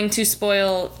are going to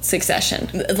spoil Succession.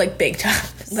 Like big time.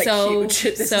 Like So- huge.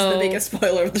 This is so the biggest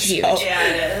spoiler of the huge. show. Yeah,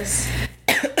 it is.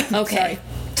 Okay.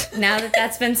 Now that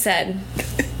that's been said,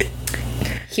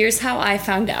 here's how I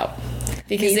found out.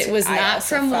 Because Me it too. was I not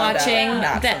also from found out watching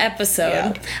not the from-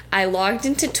 episode. yeah. I logged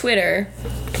into Twitter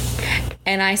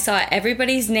and I saw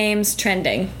everybody's names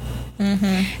trending.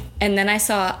 Mm-hmm. And then I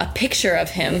saw a picture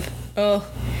of him Oh.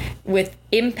 with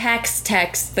Impact's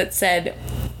text that said,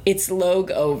 "It's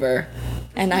Logue over."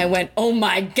 And I went, oh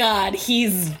my God,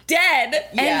 he's dead.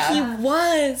 Yeah. And he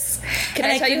was. Can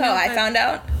And I tell you couldn't how help I but- found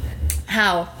out?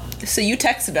 How? So you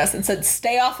texted us and said,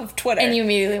 stay off of Twitter. And you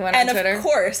immediately went on and Twitter? of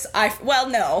course,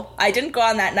 no, I didn't go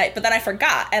on that night, but then I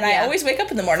forgot. And I Yeah. always wake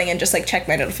up in the morning and just like check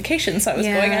my notifications. So I was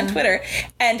Yeah. going on Twitter.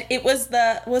 And it was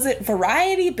was it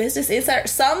Variety, Business Insider?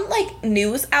 Some like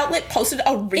news outlet posted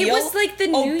a real It was like the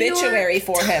New obituary York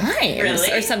for him. Times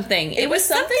Really? or something. It was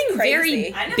something something very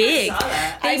crazy. I never big. saw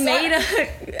that. They I saw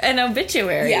made an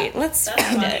obituary. Yeah. Let's That's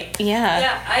find funny. it. Yeah.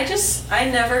 Yeah, I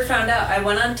never found out. I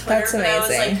went on Twitter, That's but I was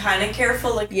amazing. like kind of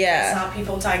careful. Like, Yeah. I saw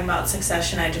people talking about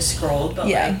Succession. I just scrolled, but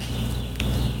Yeah. like,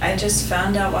 I just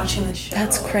found out watching the show.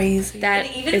 That's crazy. That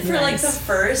And even is for like nice. the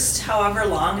first however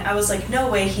long, I was like, no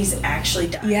way, he's actually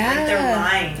dying. Yeah. Like, they're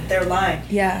lying. They're lying.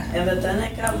 Yeah. And but then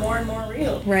it got more and more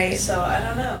real. Right. So I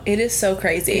don't know. It is so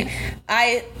crazy.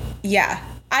 I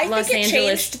Los think it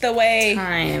Angeles changed the way.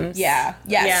 Times. Yeah.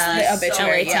 Yes. Yeah. The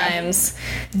obituary. LA yeah. Times.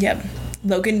 Yep.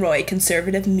 Logan Roy,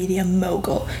 conservative media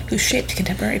mogul who shaped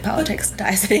contemporary politics,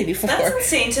 dies at 84. That's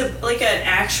insane to like an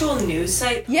actual news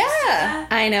site. posted Yeah. that.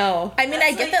 I know. I mean, That's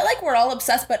I get like- that, like, we're all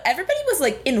obsessed, but everybody was,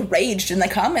 like, enraged in the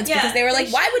comments Yeah, because they were they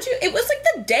like, why would you? It was, like,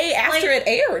 the day after Like, it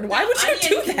aired. Why would you Onion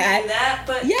do can that?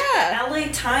 but Yeah. LA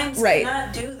Times Right.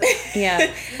 cannot do that. Yeah.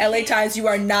 LA Times, you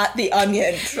are not the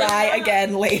Onion. Try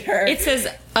again later. It says,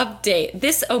 update.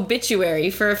 This obituary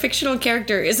for a fictional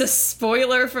character is a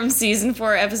spoiler from season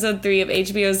 4, episode 3 of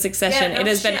HBO's Succession. Yeah, no it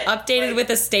has been shit. updated Like- with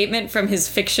a statement from his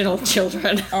fictional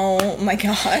children. oh, my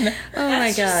God. Oh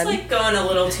my That's God. just like going a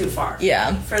little too far.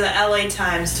 Yeah. For the LA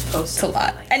Times to post It's a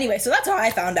lot. Anyway, so that's how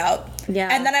I found out. Yeah.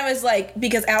 And then I was like,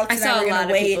 because Alex I and I saw were a going lot to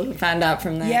of wait. people who found out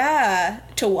from that. Yeah,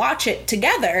 to watch it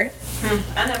together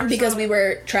I never because saw we it.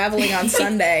 were traveling on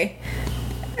Sunday.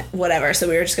 Whatever, so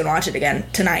we were just gonna watch it again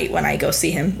tonight when I go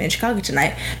see him in Chicago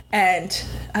tonight. And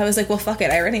I was like, well, fuck it,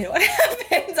 I already know what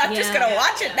happens. I'm just Yeah. gonna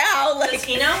watch it now. Like, Does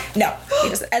he know? no, he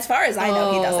doesn't. As far as I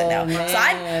know, he doesn't know. Oh, So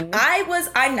man.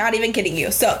 I'm not even kidding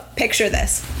you. So picture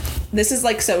this. This is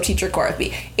like so teacher core of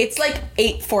me. It's like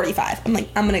 8:45. I'm like,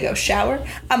 I'm gonna go shower,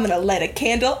 I'm gonna light a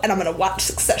candle, and I'm gonna watch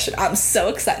Succession. I'm so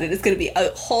excited. It's gonna be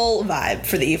a whole vibe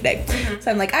for the evening.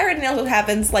 So I'm like, I already know what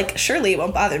happens. Like, surely it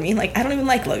won't bother me. Like, I don't even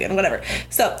like Logan, whatever.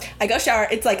 So I go shower,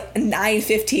 it's like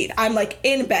 9:15. I'm like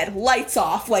in bed, lights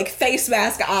off, like face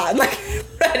mask on, like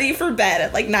ready for bed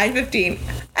at like 9:15.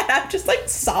 And I'm just like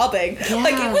sobbing.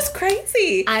 Like, it was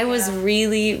crazy. I was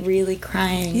really, really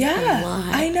crying. Yeah, a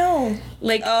lot. I know.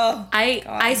 Like Oh,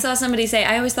 I saw somebody say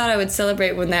I always thought I would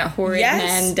celebrate when that horrid Yes.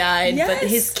 man died, but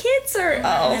Yes. his kids are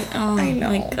Oh, I know.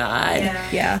 my God. Yeah.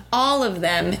 Yeah. All of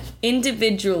them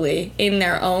individually in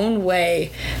their own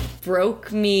way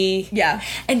broke me. Yeah.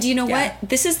 And do you know Yeah. what?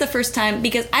 This is the first time,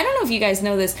 because I don't know if you guys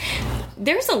know this,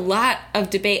 there's a lot of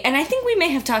debate, and I think we may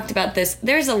have talked about this.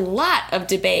 There's a lot of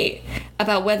debate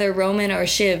about whether Roman or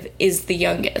Shiv is the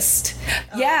youngest.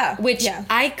 Yeah. Which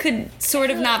I could sort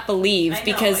of not believe I know,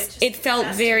 because it it felt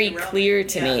has to very be Roman, clear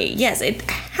to me. Yes, it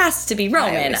has to be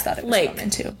Roman. I always thought it was like, Roman,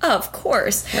 too. Of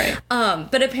course. Right.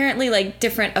 But apparently, like,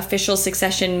 different official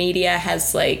Succession media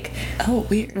has, like, Oh,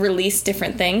 weird. released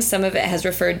different things. Some of it has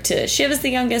referred to Shiv as the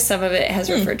youngest. Some of it has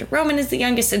referred to Roman as the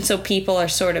youngest. And so people are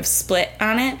sort of split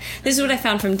on it. This is what I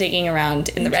found from digging around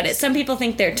in the Reddit. Some people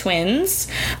think they're twins.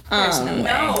 There's no way.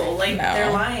 No, like No.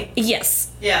 they're lying. Yes.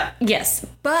 Yeah. Yes.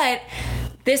 But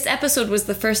this episode was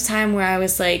the first time where I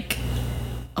was like,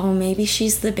 oh, maybe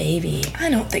she's the baby. I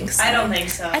don't think so. I don't think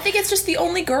so. I think it's just the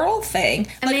only girl thing.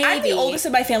 Like, I'm Maybe. the oldest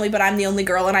in my family, but I'm the only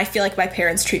girl, and I feel like my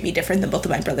parents treat me different than both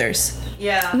of my brothers.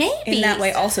 Yeah. Maybe. In that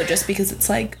way, also, just because it's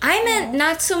like, I meant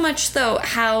not so much, though,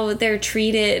 how they're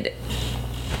treated,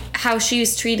 how she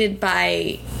was treated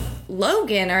by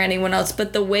Logan or anyone else,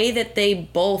 but the way that they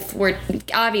both were,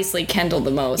 obviously Kendall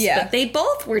the most, Yeah. but they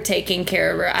both were taking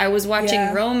care of her. I was watching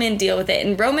Yeah. Roman deal with it,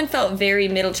 and Roman felt very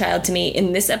middle child to me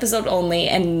in this episode only,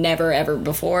 and never ever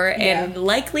before, and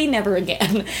likely never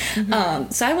again.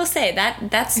 So I will say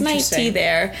that's my tea Interesting.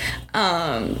 there.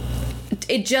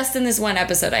 It just in this one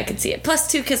episode I could see it. Plus,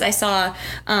 too, because I saw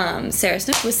Sarah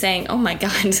Snook was saying, "Oh my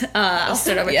God!" I'll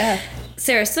start over. yeah.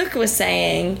 Sarah Snook was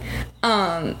saying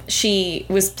she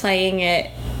was playing it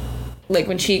like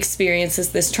when she experiences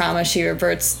this trauma, she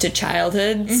reverts to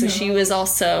childhood. So she was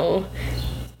also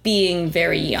being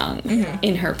very young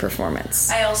in her performance.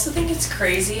 I also think it's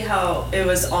crazy how it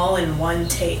was all in one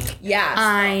take. yeah,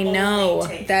 I know.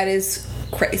 Only take that is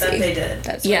crazy. that they did.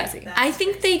 That's Yeah, crazy. I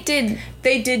think they did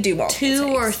They did do multiple 2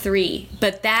 takes. or 3,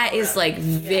 but that is like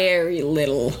very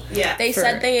little. Yeah. They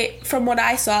said from what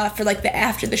I saw, for like the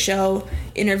after the show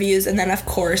interviews, and then of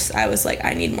course I was like,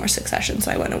 I need more Succession,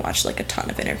 so I went and watched like a ton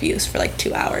of interviews for like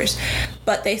 2 hours.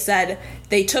 But they said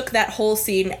they took that whole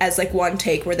scene as like one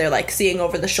take where they're like seeing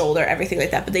over the shoulder, everything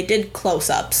like that, but they did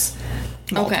close-ups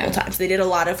multiple times. They did a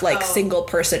lot of like single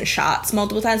person shots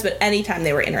multiple times, but anytime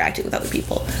they were interacting with other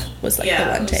people was like the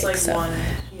one it was take. like So one.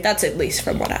 that's at least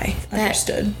from what I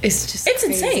understood. It's just It's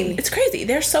crazy. insane. It's crazy.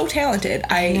 They're so talented.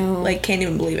 I know. like can't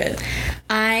even believe it.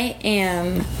 I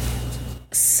am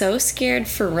so scared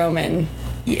for Roman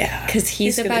Yeah, because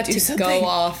he's gonna about do to something. go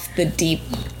off the deep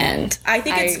end. I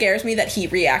think it scares me that he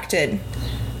reacted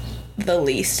the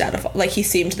least out of, like, he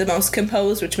seemed the most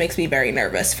composed, which makes me very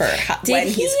nervous for when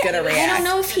he's gonna react. I don't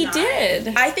know if he did.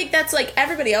 I think that's like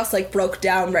everybody else like broke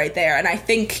down right there, and I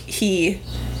think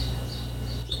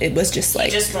it was just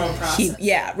like just won't process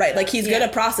right, like he's gonna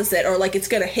process it, or like it's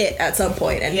gonna hit at some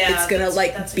point, and Yeah, it's gonna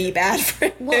that's be bad for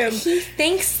him. Well, he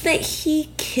thinks that he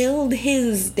killed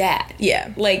his dad.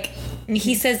 Yeah. Like,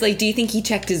 he says, like, do you think he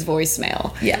checked his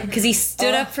voicemail? Yeah. Because he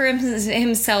stood up for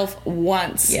himself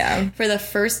once. Yeah. For the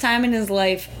first time in his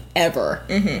life ever,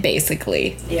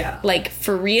 basically. Yeah. Like,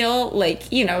 for real,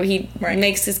 like, you know, he Right.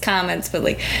 makes his comments, but,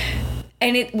 like,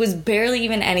 and it was barely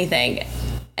even anything.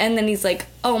 And then he's like,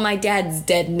 oh, my dad's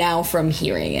dead now from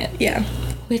hearing it. Yeah,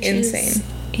 Which insane. is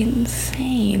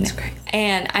insane. It's crazy.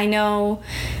 And I know,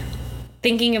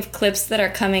 thinking of clips that are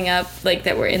coming up, like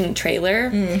that were in the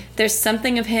trailer, there's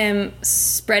something of him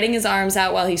spreading his arms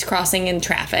out while he's crossing in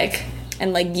traffic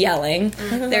and like yelling.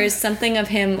 There's something of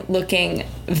him looking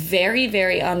very,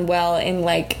 very unwell in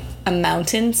like a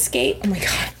mountainscape. Oh my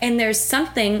God. And there's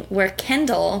something where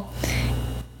Kendall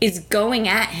is going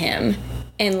at him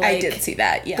and like I did see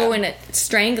that. Yeah, going to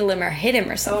strangle him or hit him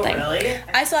or Oh, something. really?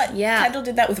 I saw Yeah. Kendall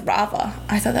did that with Rava.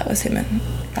 I thought that was him and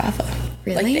Rava.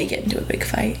 Like Really? they get into a big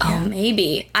fight. Oh,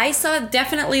 maybe. I saw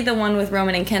definitely the one with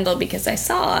Roman and Kendall because I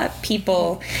saw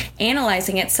people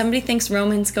analyzing it. Somebody thinks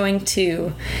Roman's going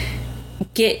to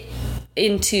get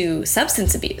into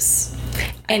substance abuse.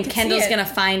 And could Kendall's see it. going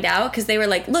to find out because they were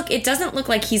like, look, it doesn't look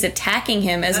like he's attacking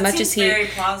him as That much seems as he. very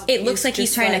plausible. It looks He's like he's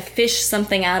just trying like- to fish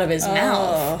something out of his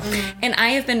mouth. And I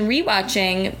have been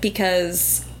rewatching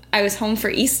because I was home for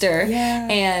Easter Yeah.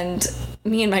 and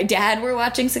me and my dad were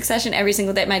watching Succession every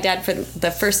single day. My dad for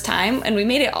the first time, and we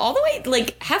made it all the way,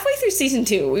 like halfway through season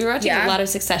 2. We were watching Yeah. a lot of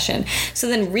Succession. So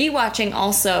then rewatching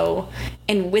also,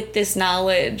 and with this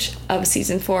knowledge of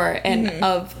season 4 and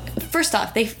of, first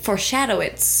off, they foreshadow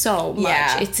it so much.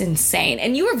 Yeah. It's insane.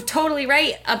 And you were totally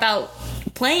right about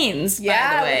planes, by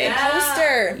Yeah, the way. with the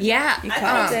poster. Yeah. I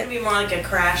thought it was going to be more like a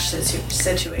crash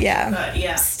situation. Yeah. But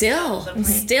yeah. Still, The plane.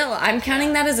 still, I'm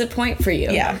counting that as a point for you.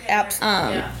 Yeah,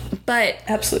 absolutely. Yeah. But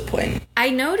Absolute point.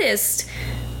 I noticed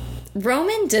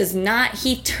Roman does not,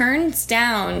 he turns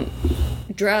down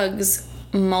drugs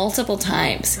multiple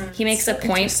times. He makes a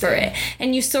point for it.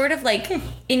 And you sort of like,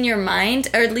 in your mind,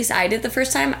 or at least I did the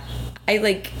first time, I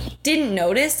like didn't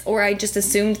notice, or I just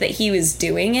assumed that he was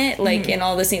doing it, like, in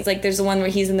all the scenes. Like, there's the one where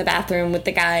he's in the bathroom with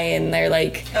the guy, and they're,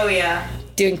 like... Oh, yeah.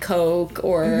 doing coke,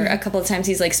 or a couple of times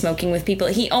he's like smoking with people.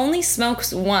 He only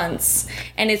smokes once,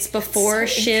 and it's before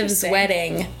So Shiv's interesting.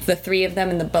 wedding, the three of them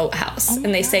in the boathouse,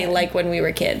 and they say, like when we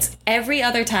were kids. Every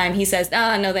other time he says,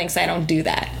 no thanks, I don't do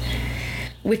that,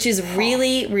 which is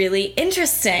really, really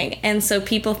interesting. And so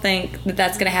people think that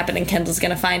that's going to happen, and Kendall's going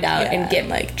to find out Yeah, and get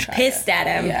like, try pissed to- at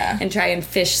him yeah. and try and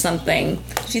fish something.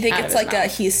 Do you think out it's of his like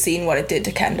mouth. he's seen what it did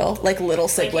to Kendall, like little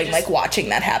sibling, just- like watching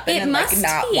that happen It and like must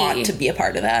not be. want to be a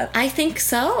part of that? I think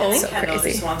so. I think so Kendall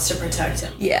crazy. just wants to protect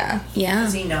him. Yeah, Yeah.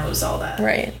 Because he knows all that.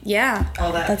 right. Yeah.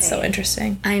 All that That's so pain.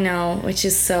 interesting. I know, which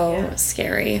is so Yeah.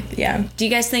 scary. Yeah. Do you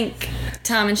guys think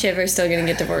Tom and Shiv are still going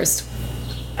to get divorced?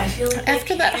 I feel like they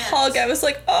After that can't. hug, I was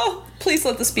like, oh, please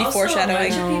let this be Also,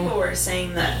 foreshadowing. a bunch of people were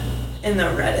saying that in the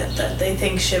Reddit that they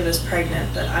think Shiv is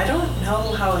pregnant, but I don't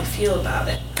know how I feel about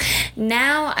it.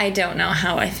 Now I don't know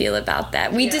how I feel about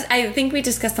that. Yeah. I think we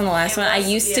discussed on the last It one. I was-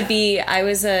 used to yeah. be, I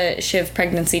was a Shiv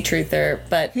pregnancy truther,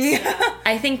 but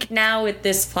I think now with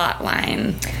this plot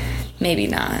line, maybe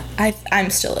not. I'm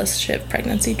still a Shiv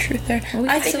pregnancy truther.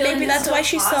 I think feel like maybe it's that's so why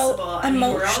she's possible. so I mean,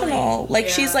 we're emotional. only- Like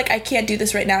yeah. she's like, I can't do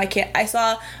this right now. I can't. I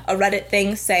saw a Reddit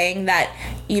thing saying that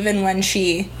even when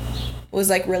she was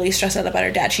like really stressed out about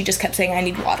her dad, she just kept saying, I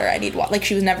need water. Like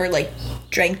she was never like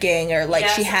drinking or like Yeah,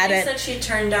 she somebody hadn't. said she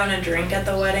turned down a drink at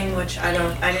the wedding, which I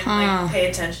didn't like pay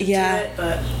attention Yeah. to it,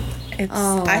 but It's,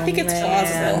 Oh, I think it's man.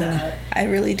 plausible. that. I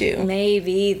really do.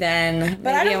 Maybe then.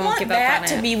 But I Maybe don't won't want give up that on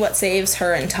to it. be what saves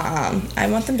her and Tom. I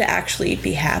want them to actually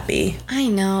be happy. I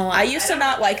know. I used to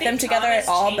not like them together at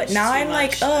all, but now I'm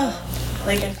like, oh,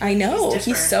 Like, I know. he's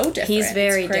He's so different. different. He's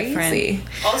very It's crazy.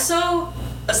 different. Also,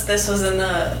 as this was in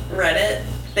the Reddit,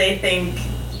 they think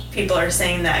people are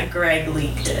saying that Greg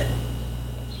leaked it.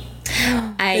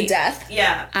 The death?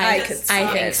 Yeah, I because think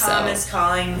Tom so. is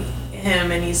calling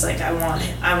him, and he's like, I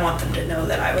want them to know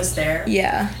that I was there.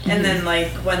 Yeah. And then like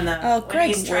when Oh, when Greg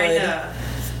he's trying would. to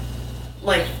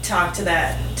like talk to that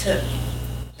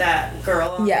girl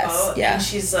on Yes, the boat, yeah. and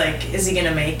she's like, "Is he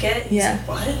gonna make it?" He's Yeah. like,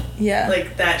 what? Yeah.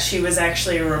 Like that she was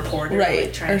actually a reporter, Right,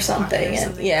 like, trying or to talk to her something. or And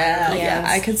something. yeah, I don't know. yeah,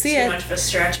 I could see Too it. much of a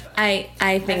stretch, but I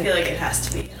I think feel like it has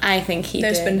to be. I think he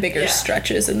There's did. been bigger Yeah.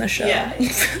 stretches in the show. Yeah,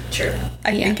 true. I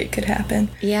Yeah. think it could happen.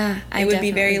 Yeah, I It would be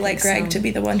very definitely like think Greg so. to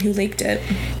be the one who leaked it.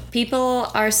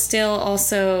 People are still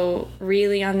also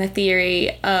really on the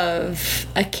theory of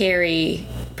a Carrie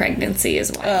pregnancy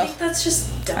as well. I think that's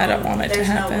just dumb. I don't want it to There's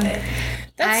happen. No way.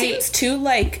 That I- seems too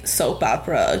like soap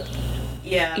opera.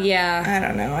 Yeah. Yeah. I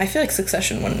don't know. I feel like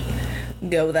Succession wouldn't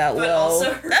go that But low.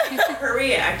 also her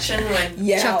reaction when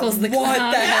yeah, Chuckles the what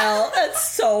clown. the hell? That's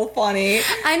so funny.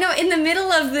 I know, in the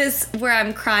middle of this where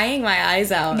I'm crying my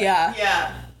eyes out. Yeah.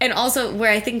 yeah. And also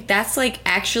where I think that's like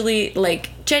actually like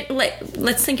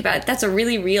let's think about it. That's a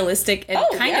really realistic and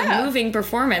Oh, kind yeah. of moving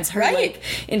performance. Her Right. like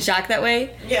in shock that way.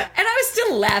 Yeah. And I was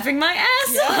still laughing my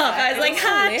ass Yeah, off. I was it like, was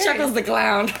ha, hilarious. Chuckles the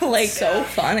clown. Like So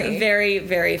funny. very,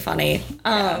 very funny.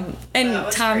 And That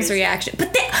was Tom's crazy. reaction.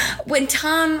 But then when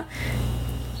Tom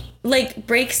like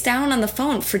breaks down on the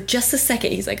phone for just a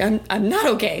second, he's like, I'm not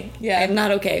okay. Yeah. I'm not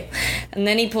okay. And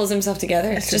then he pulls himself together.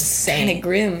 It's just insane. kind of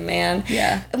grim, man.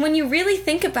 Yeah. And when you really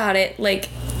think about it, like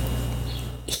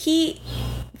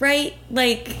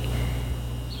like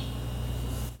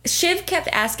Shiv kept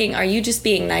asking, are you just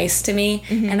being nice to me?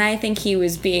 And I think he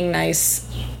was being nice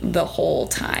the whole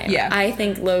time. Yeah. I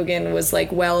think Logan was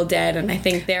like well dead, and I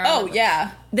think they're Oh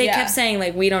yeah. they Yeah. kept saying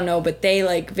like we don't know, but they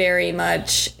like very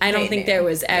much I don't They think knew. there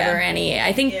was ever Yeah. any.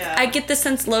 I think Yeah. I get the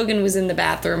sense Logan was in the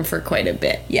bathroom for quite a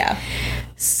bit. Yeah.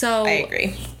 So I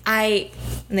agree.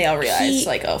 And they all realized He-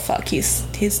 like, oh fuck, he's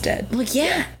dead. well,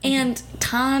 yeah. And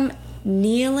Tom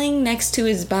kneeling next to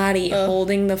his body,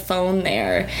 holding the phone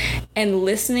there, and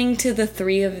listening to the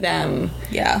three of them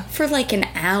Yeah. for like an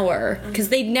hour because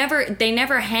they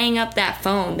never hang up that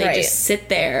phone. They Right. just sit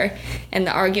there, and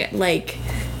the argument like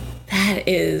that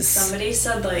is Somebody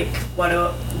said like what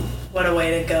a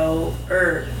way to go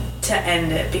or to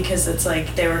end it, because it's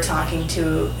like they were talking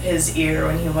to his ear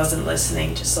when he wasn't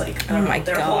listening, just like Oh my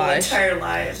their whole gosh. entire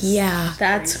lives. yeah.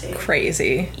 That's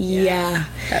crazy. Yeah.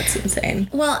 That's insane.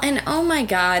 Well, and oh my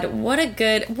God, what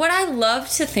I love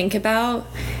to think about,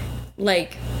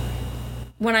 like,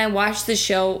 when I watch the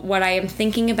show, what I am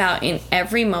thinking about in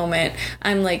every moment,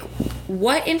 I'm like,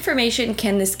 what information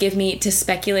can this give me to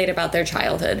speculate about their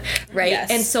childhood, right? Yes.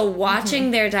 And so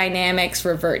watching their dynamics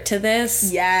revert to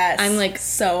this, Yes. I'm like,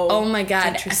 so oh my God,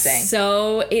 interesting.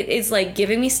 so it is like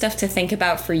giving me stuff to think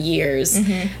about for years.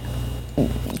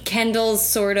 Kendall's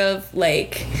sort of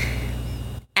like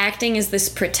acting as this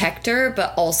protector,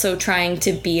 but also trying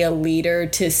to be a leader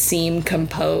to seem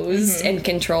composed and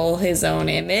control his own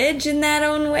image in that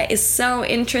own way is so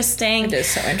interesting. It is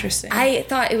so interesting. I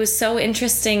thought it was so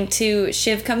interesting too.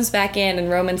 Shiv comes back in and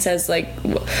Roman says like,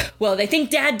 well, they think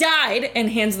Dad died,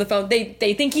 and hands the phone. They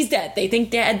think he's dead. They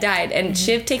think Dad died. And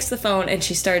Shiv takes the phone and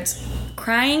she starts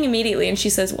crying immediately, and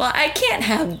she says, well, I can't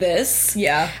have this.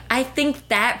 Yeah. I think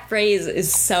that phrase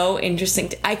is so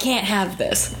interesting. I can't have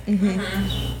this.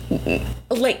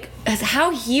 Like, how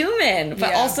human,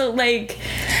 but also like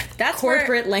That's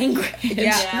corporate language.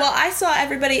 Yeah. Well, I saw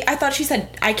everybody. I thought she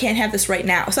said, "I can't have this right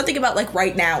now." Something about like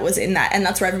right now was in that, and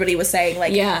that's where everybody was saying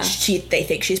like, they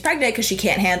think she's pregnant because she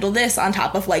can't handle this. On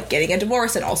top of like getting a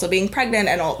divorce and also being pregnant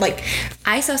and all like.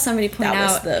 I saw somebody point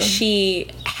out she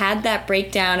had that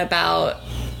breakdown about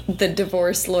the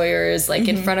divorce lawyers like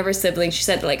in front of her siblings. She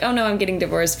said like, "Oh no, I'm getting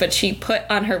divorced," but she put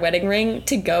on her wedding ring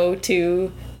to go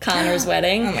to Connor's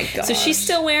wedding. Oh my god. So she's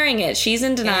still wearing it. She's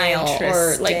in denial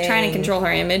or like trying to control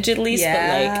her image at least, but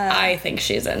like I think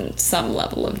she's in some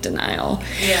level of denial.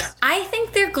 Yeah. I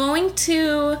think they're going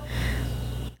to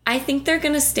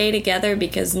stay together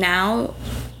because now,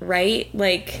 right?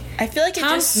 Like I feel like it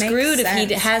Tom's just makes screwed sense. if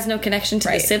he has no connection to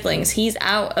the siblings. He's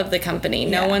out of the company.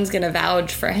 No one's gonna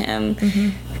vouch for him.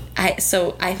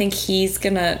 So I think he's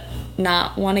gonna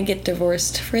not want to get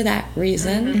divorced for that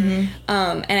reason.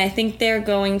 And I think they're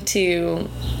going to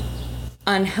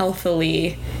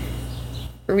unhealthily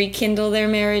rekindle their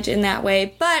marriage in that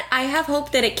way. But I have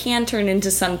hope that it can turn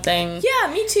into something.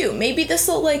 Yeah, me too. Maybe this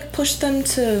will like push them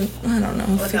to I don't know,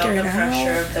 Without figure the it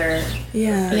pressure out. of their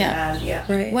Yeah.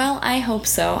 Right. Well, I hope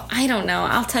so. I don't know.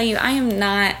 I'll tell you, I am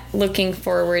not looking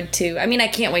forward to... I mean, I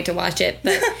can't wait to watch it,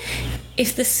 but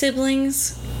if the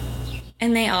siblings,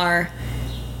 and they are,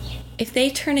 if they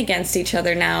turn against each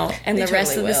other now, and They the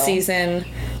rest totally of the will. season,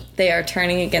 they are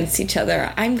turning against each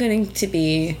other, I'm going to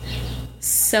be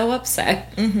so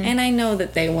upset. And I know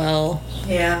that they will.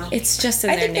 Yeah. It's just in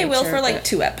I their think they will nature, for like but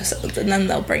 2 episodes, and then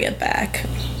they'll bring it back.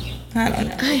 I don't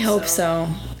know. I hope so.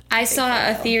 I saw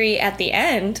a theory at the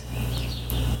end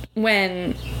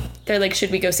when they're like, should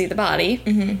we go see the body?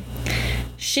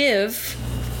 Shiv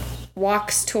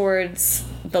walks towards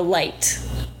the light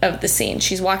of the scene.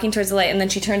 She's walking towards the light, and then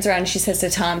she turns around and she says to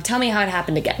Tom, tell me how it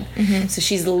happened again. So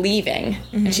she's leaving,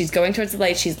 and she's going towards the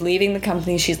light. She's leaving the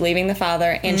company. She's leaving the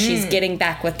father, and she's getting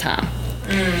back with Tom.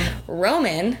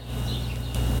 Roman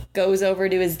goes over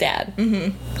to his dad,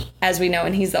 as we know,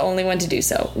 and he's the only one to do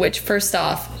so, which, first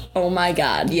off, oh my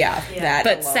god. Yeah. That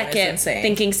But alone is second, insane.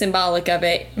 thinking symbolic of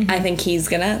it, I think he's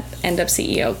gonna end up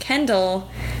CEO. Kendall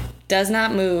does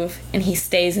not move, and he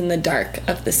stays in the dark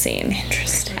of the scene.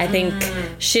 Interesting. I think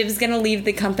Shiv's gonna leave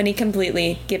the company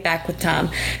completely, get back with Tom.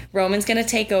 Roman's gonna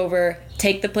take over,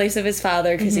 take the place of his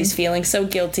father because he's feeling so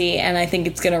guilty, and I think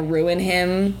it's gonna ruin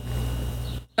him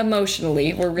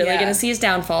emotionally. We're really gonna see his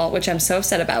downfall, which I'm so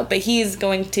upset about, but he's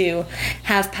going to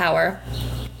have power.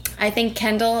 I think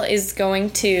Kendall is going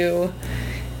to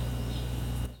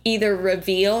either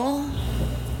reveal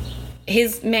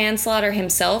his manslaughter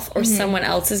himself or someone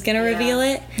else is going to reveal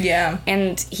it. Yeah.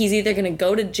 And he's either going to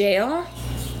go to jail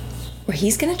or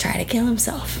he's going to try to kill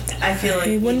himself. I feel like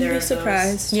I wouldn't either be of those-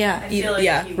 surprised. Yeah. I feel like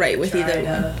Yeah, he right, would with either try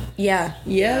to- one. Yeah.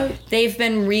 Yeah. They've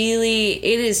been really,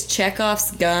 it is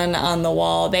Chekhov's gun on the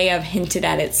wall. They have hinted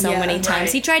at it so Yeah, many times.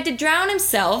 right. He tried to drown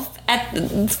himself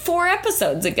at 4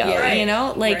 episodes ago, Yeah, you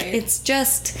know? Like, right. it's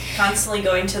just... Constantly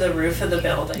going to the roof of the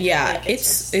building. Yeah, Like,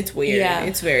 it's weird. Yeah.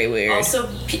 It's very weird. Also,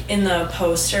 in the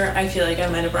poster, I feel like I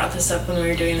might have brought this up when we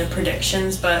were doing the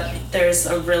predictions, but there's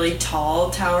a really tall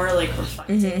tower, like,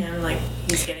 reflecting him, like,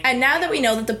 he's getting... and now that we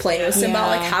know that the plane was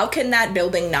symbolic, Yeah. how can that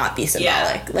building not be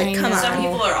symbolic? Yeah. Like, I come know. Some on.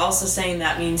 people are also saying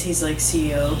that means he's, like,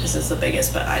 CEO, because it's the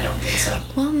biggest, but I don't think so.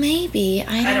 Well, maybe.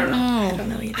 I don't know. I don't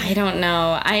know either. I don't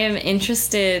know. I am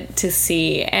interested to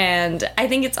see. And I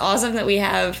think it's awesome that we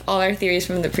have all our theories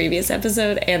from the previous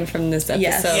episode and from this episode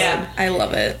Yes. Yeah. I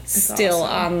love it. It's still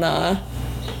awesome. on the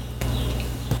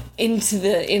into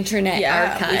the internet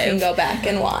archive. we can go back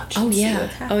and watch. Oh and see yeah. what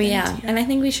Oh happened. yeah. And I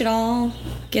think we should all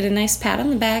get a nice pat on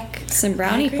the back, some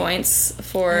brownie agree. points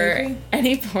for agree.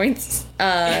 any points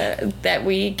that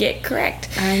we get correct.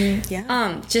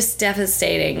 Yeah. Just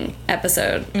devastating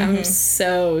episode. I'm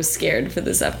so scared for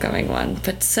this upcoming one,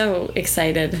 but so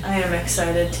excited. I am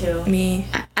excited, too. Me.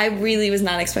 I really was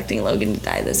not expecting Logan to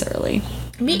die this early.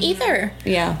 Me either.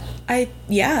 Yeah.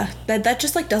 That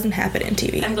just like doesn't happen in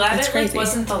TV. I'm glad That's it crazy. like,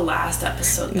 wasn't the last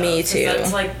episode, though. Me 'cause too.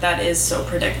 That's, like, that is so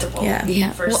predictable. Yeah.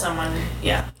 Yeah. For Well- someone,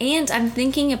 yeah. And I'm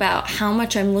thinking about how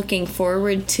much I'm looking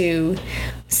forward to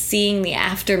seeing the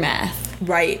aftermath.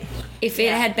 Right. if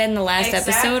it had been the last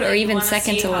Exactly. episode or You even wanna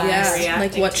second see to how last. they're Yeah,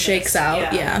 reacting like what to shakes this.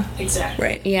 out. Yeah. Exactly.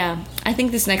 Right. Yeah, I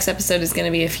think this next episode is going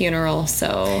to be a funeral,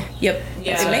 so Yep.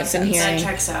 Yeah, It makes been sense. hearing. that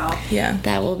checks out. Yeah.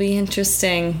 that will be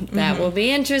interesting. That will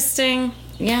be interesting.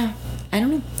 Yeah, I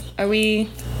don't know. Are we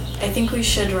I think we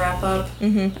should wrap up.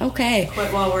 okay?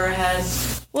 Quit while we're ahead.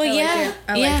 Well, like yeah, it.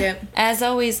 I like it. As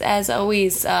always,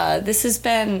 this has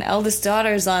been Eldest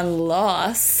Daughters on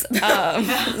Loss.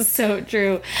 So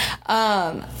true.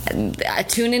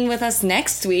 Tune in with us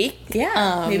next week.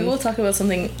 Yeah. Maybe we'll talk about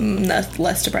something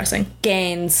less depressing.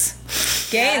 Gains.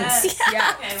 Gains. Yes.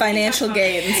 Yeah. Okay, we Financial talk about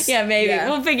gains. Yeah, maybe. Yeah.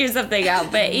 We'll figure something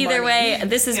out. But either Money. way,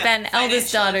 this has been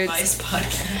Eldest Financial Daughters. Advice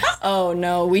podcast. Oh,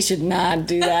 no, we should not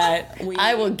do that.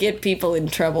 I will get people in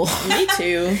trouble. Me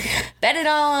too. Bet it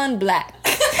all on black.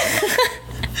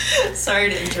 Sorry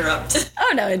to interrupt.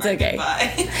 Oh, no, it's okay.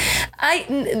 Bye.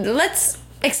 Let's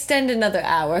extend another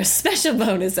hour. Special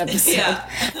bonus episode. Yeah.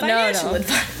 Financial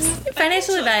advice.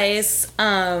 Financial advice.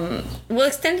 We'll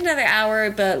extend another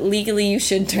hour, but legally you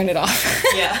should turn it off.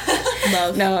 Yeah.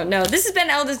 Love. No. This has been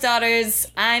Eldest Daughters.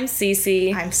 I'm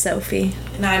Cece. I'm Sophie.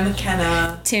 And I'm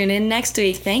McKenna. Tune in next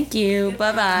week. Thank you.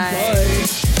 Bye-bye.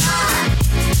 Bye.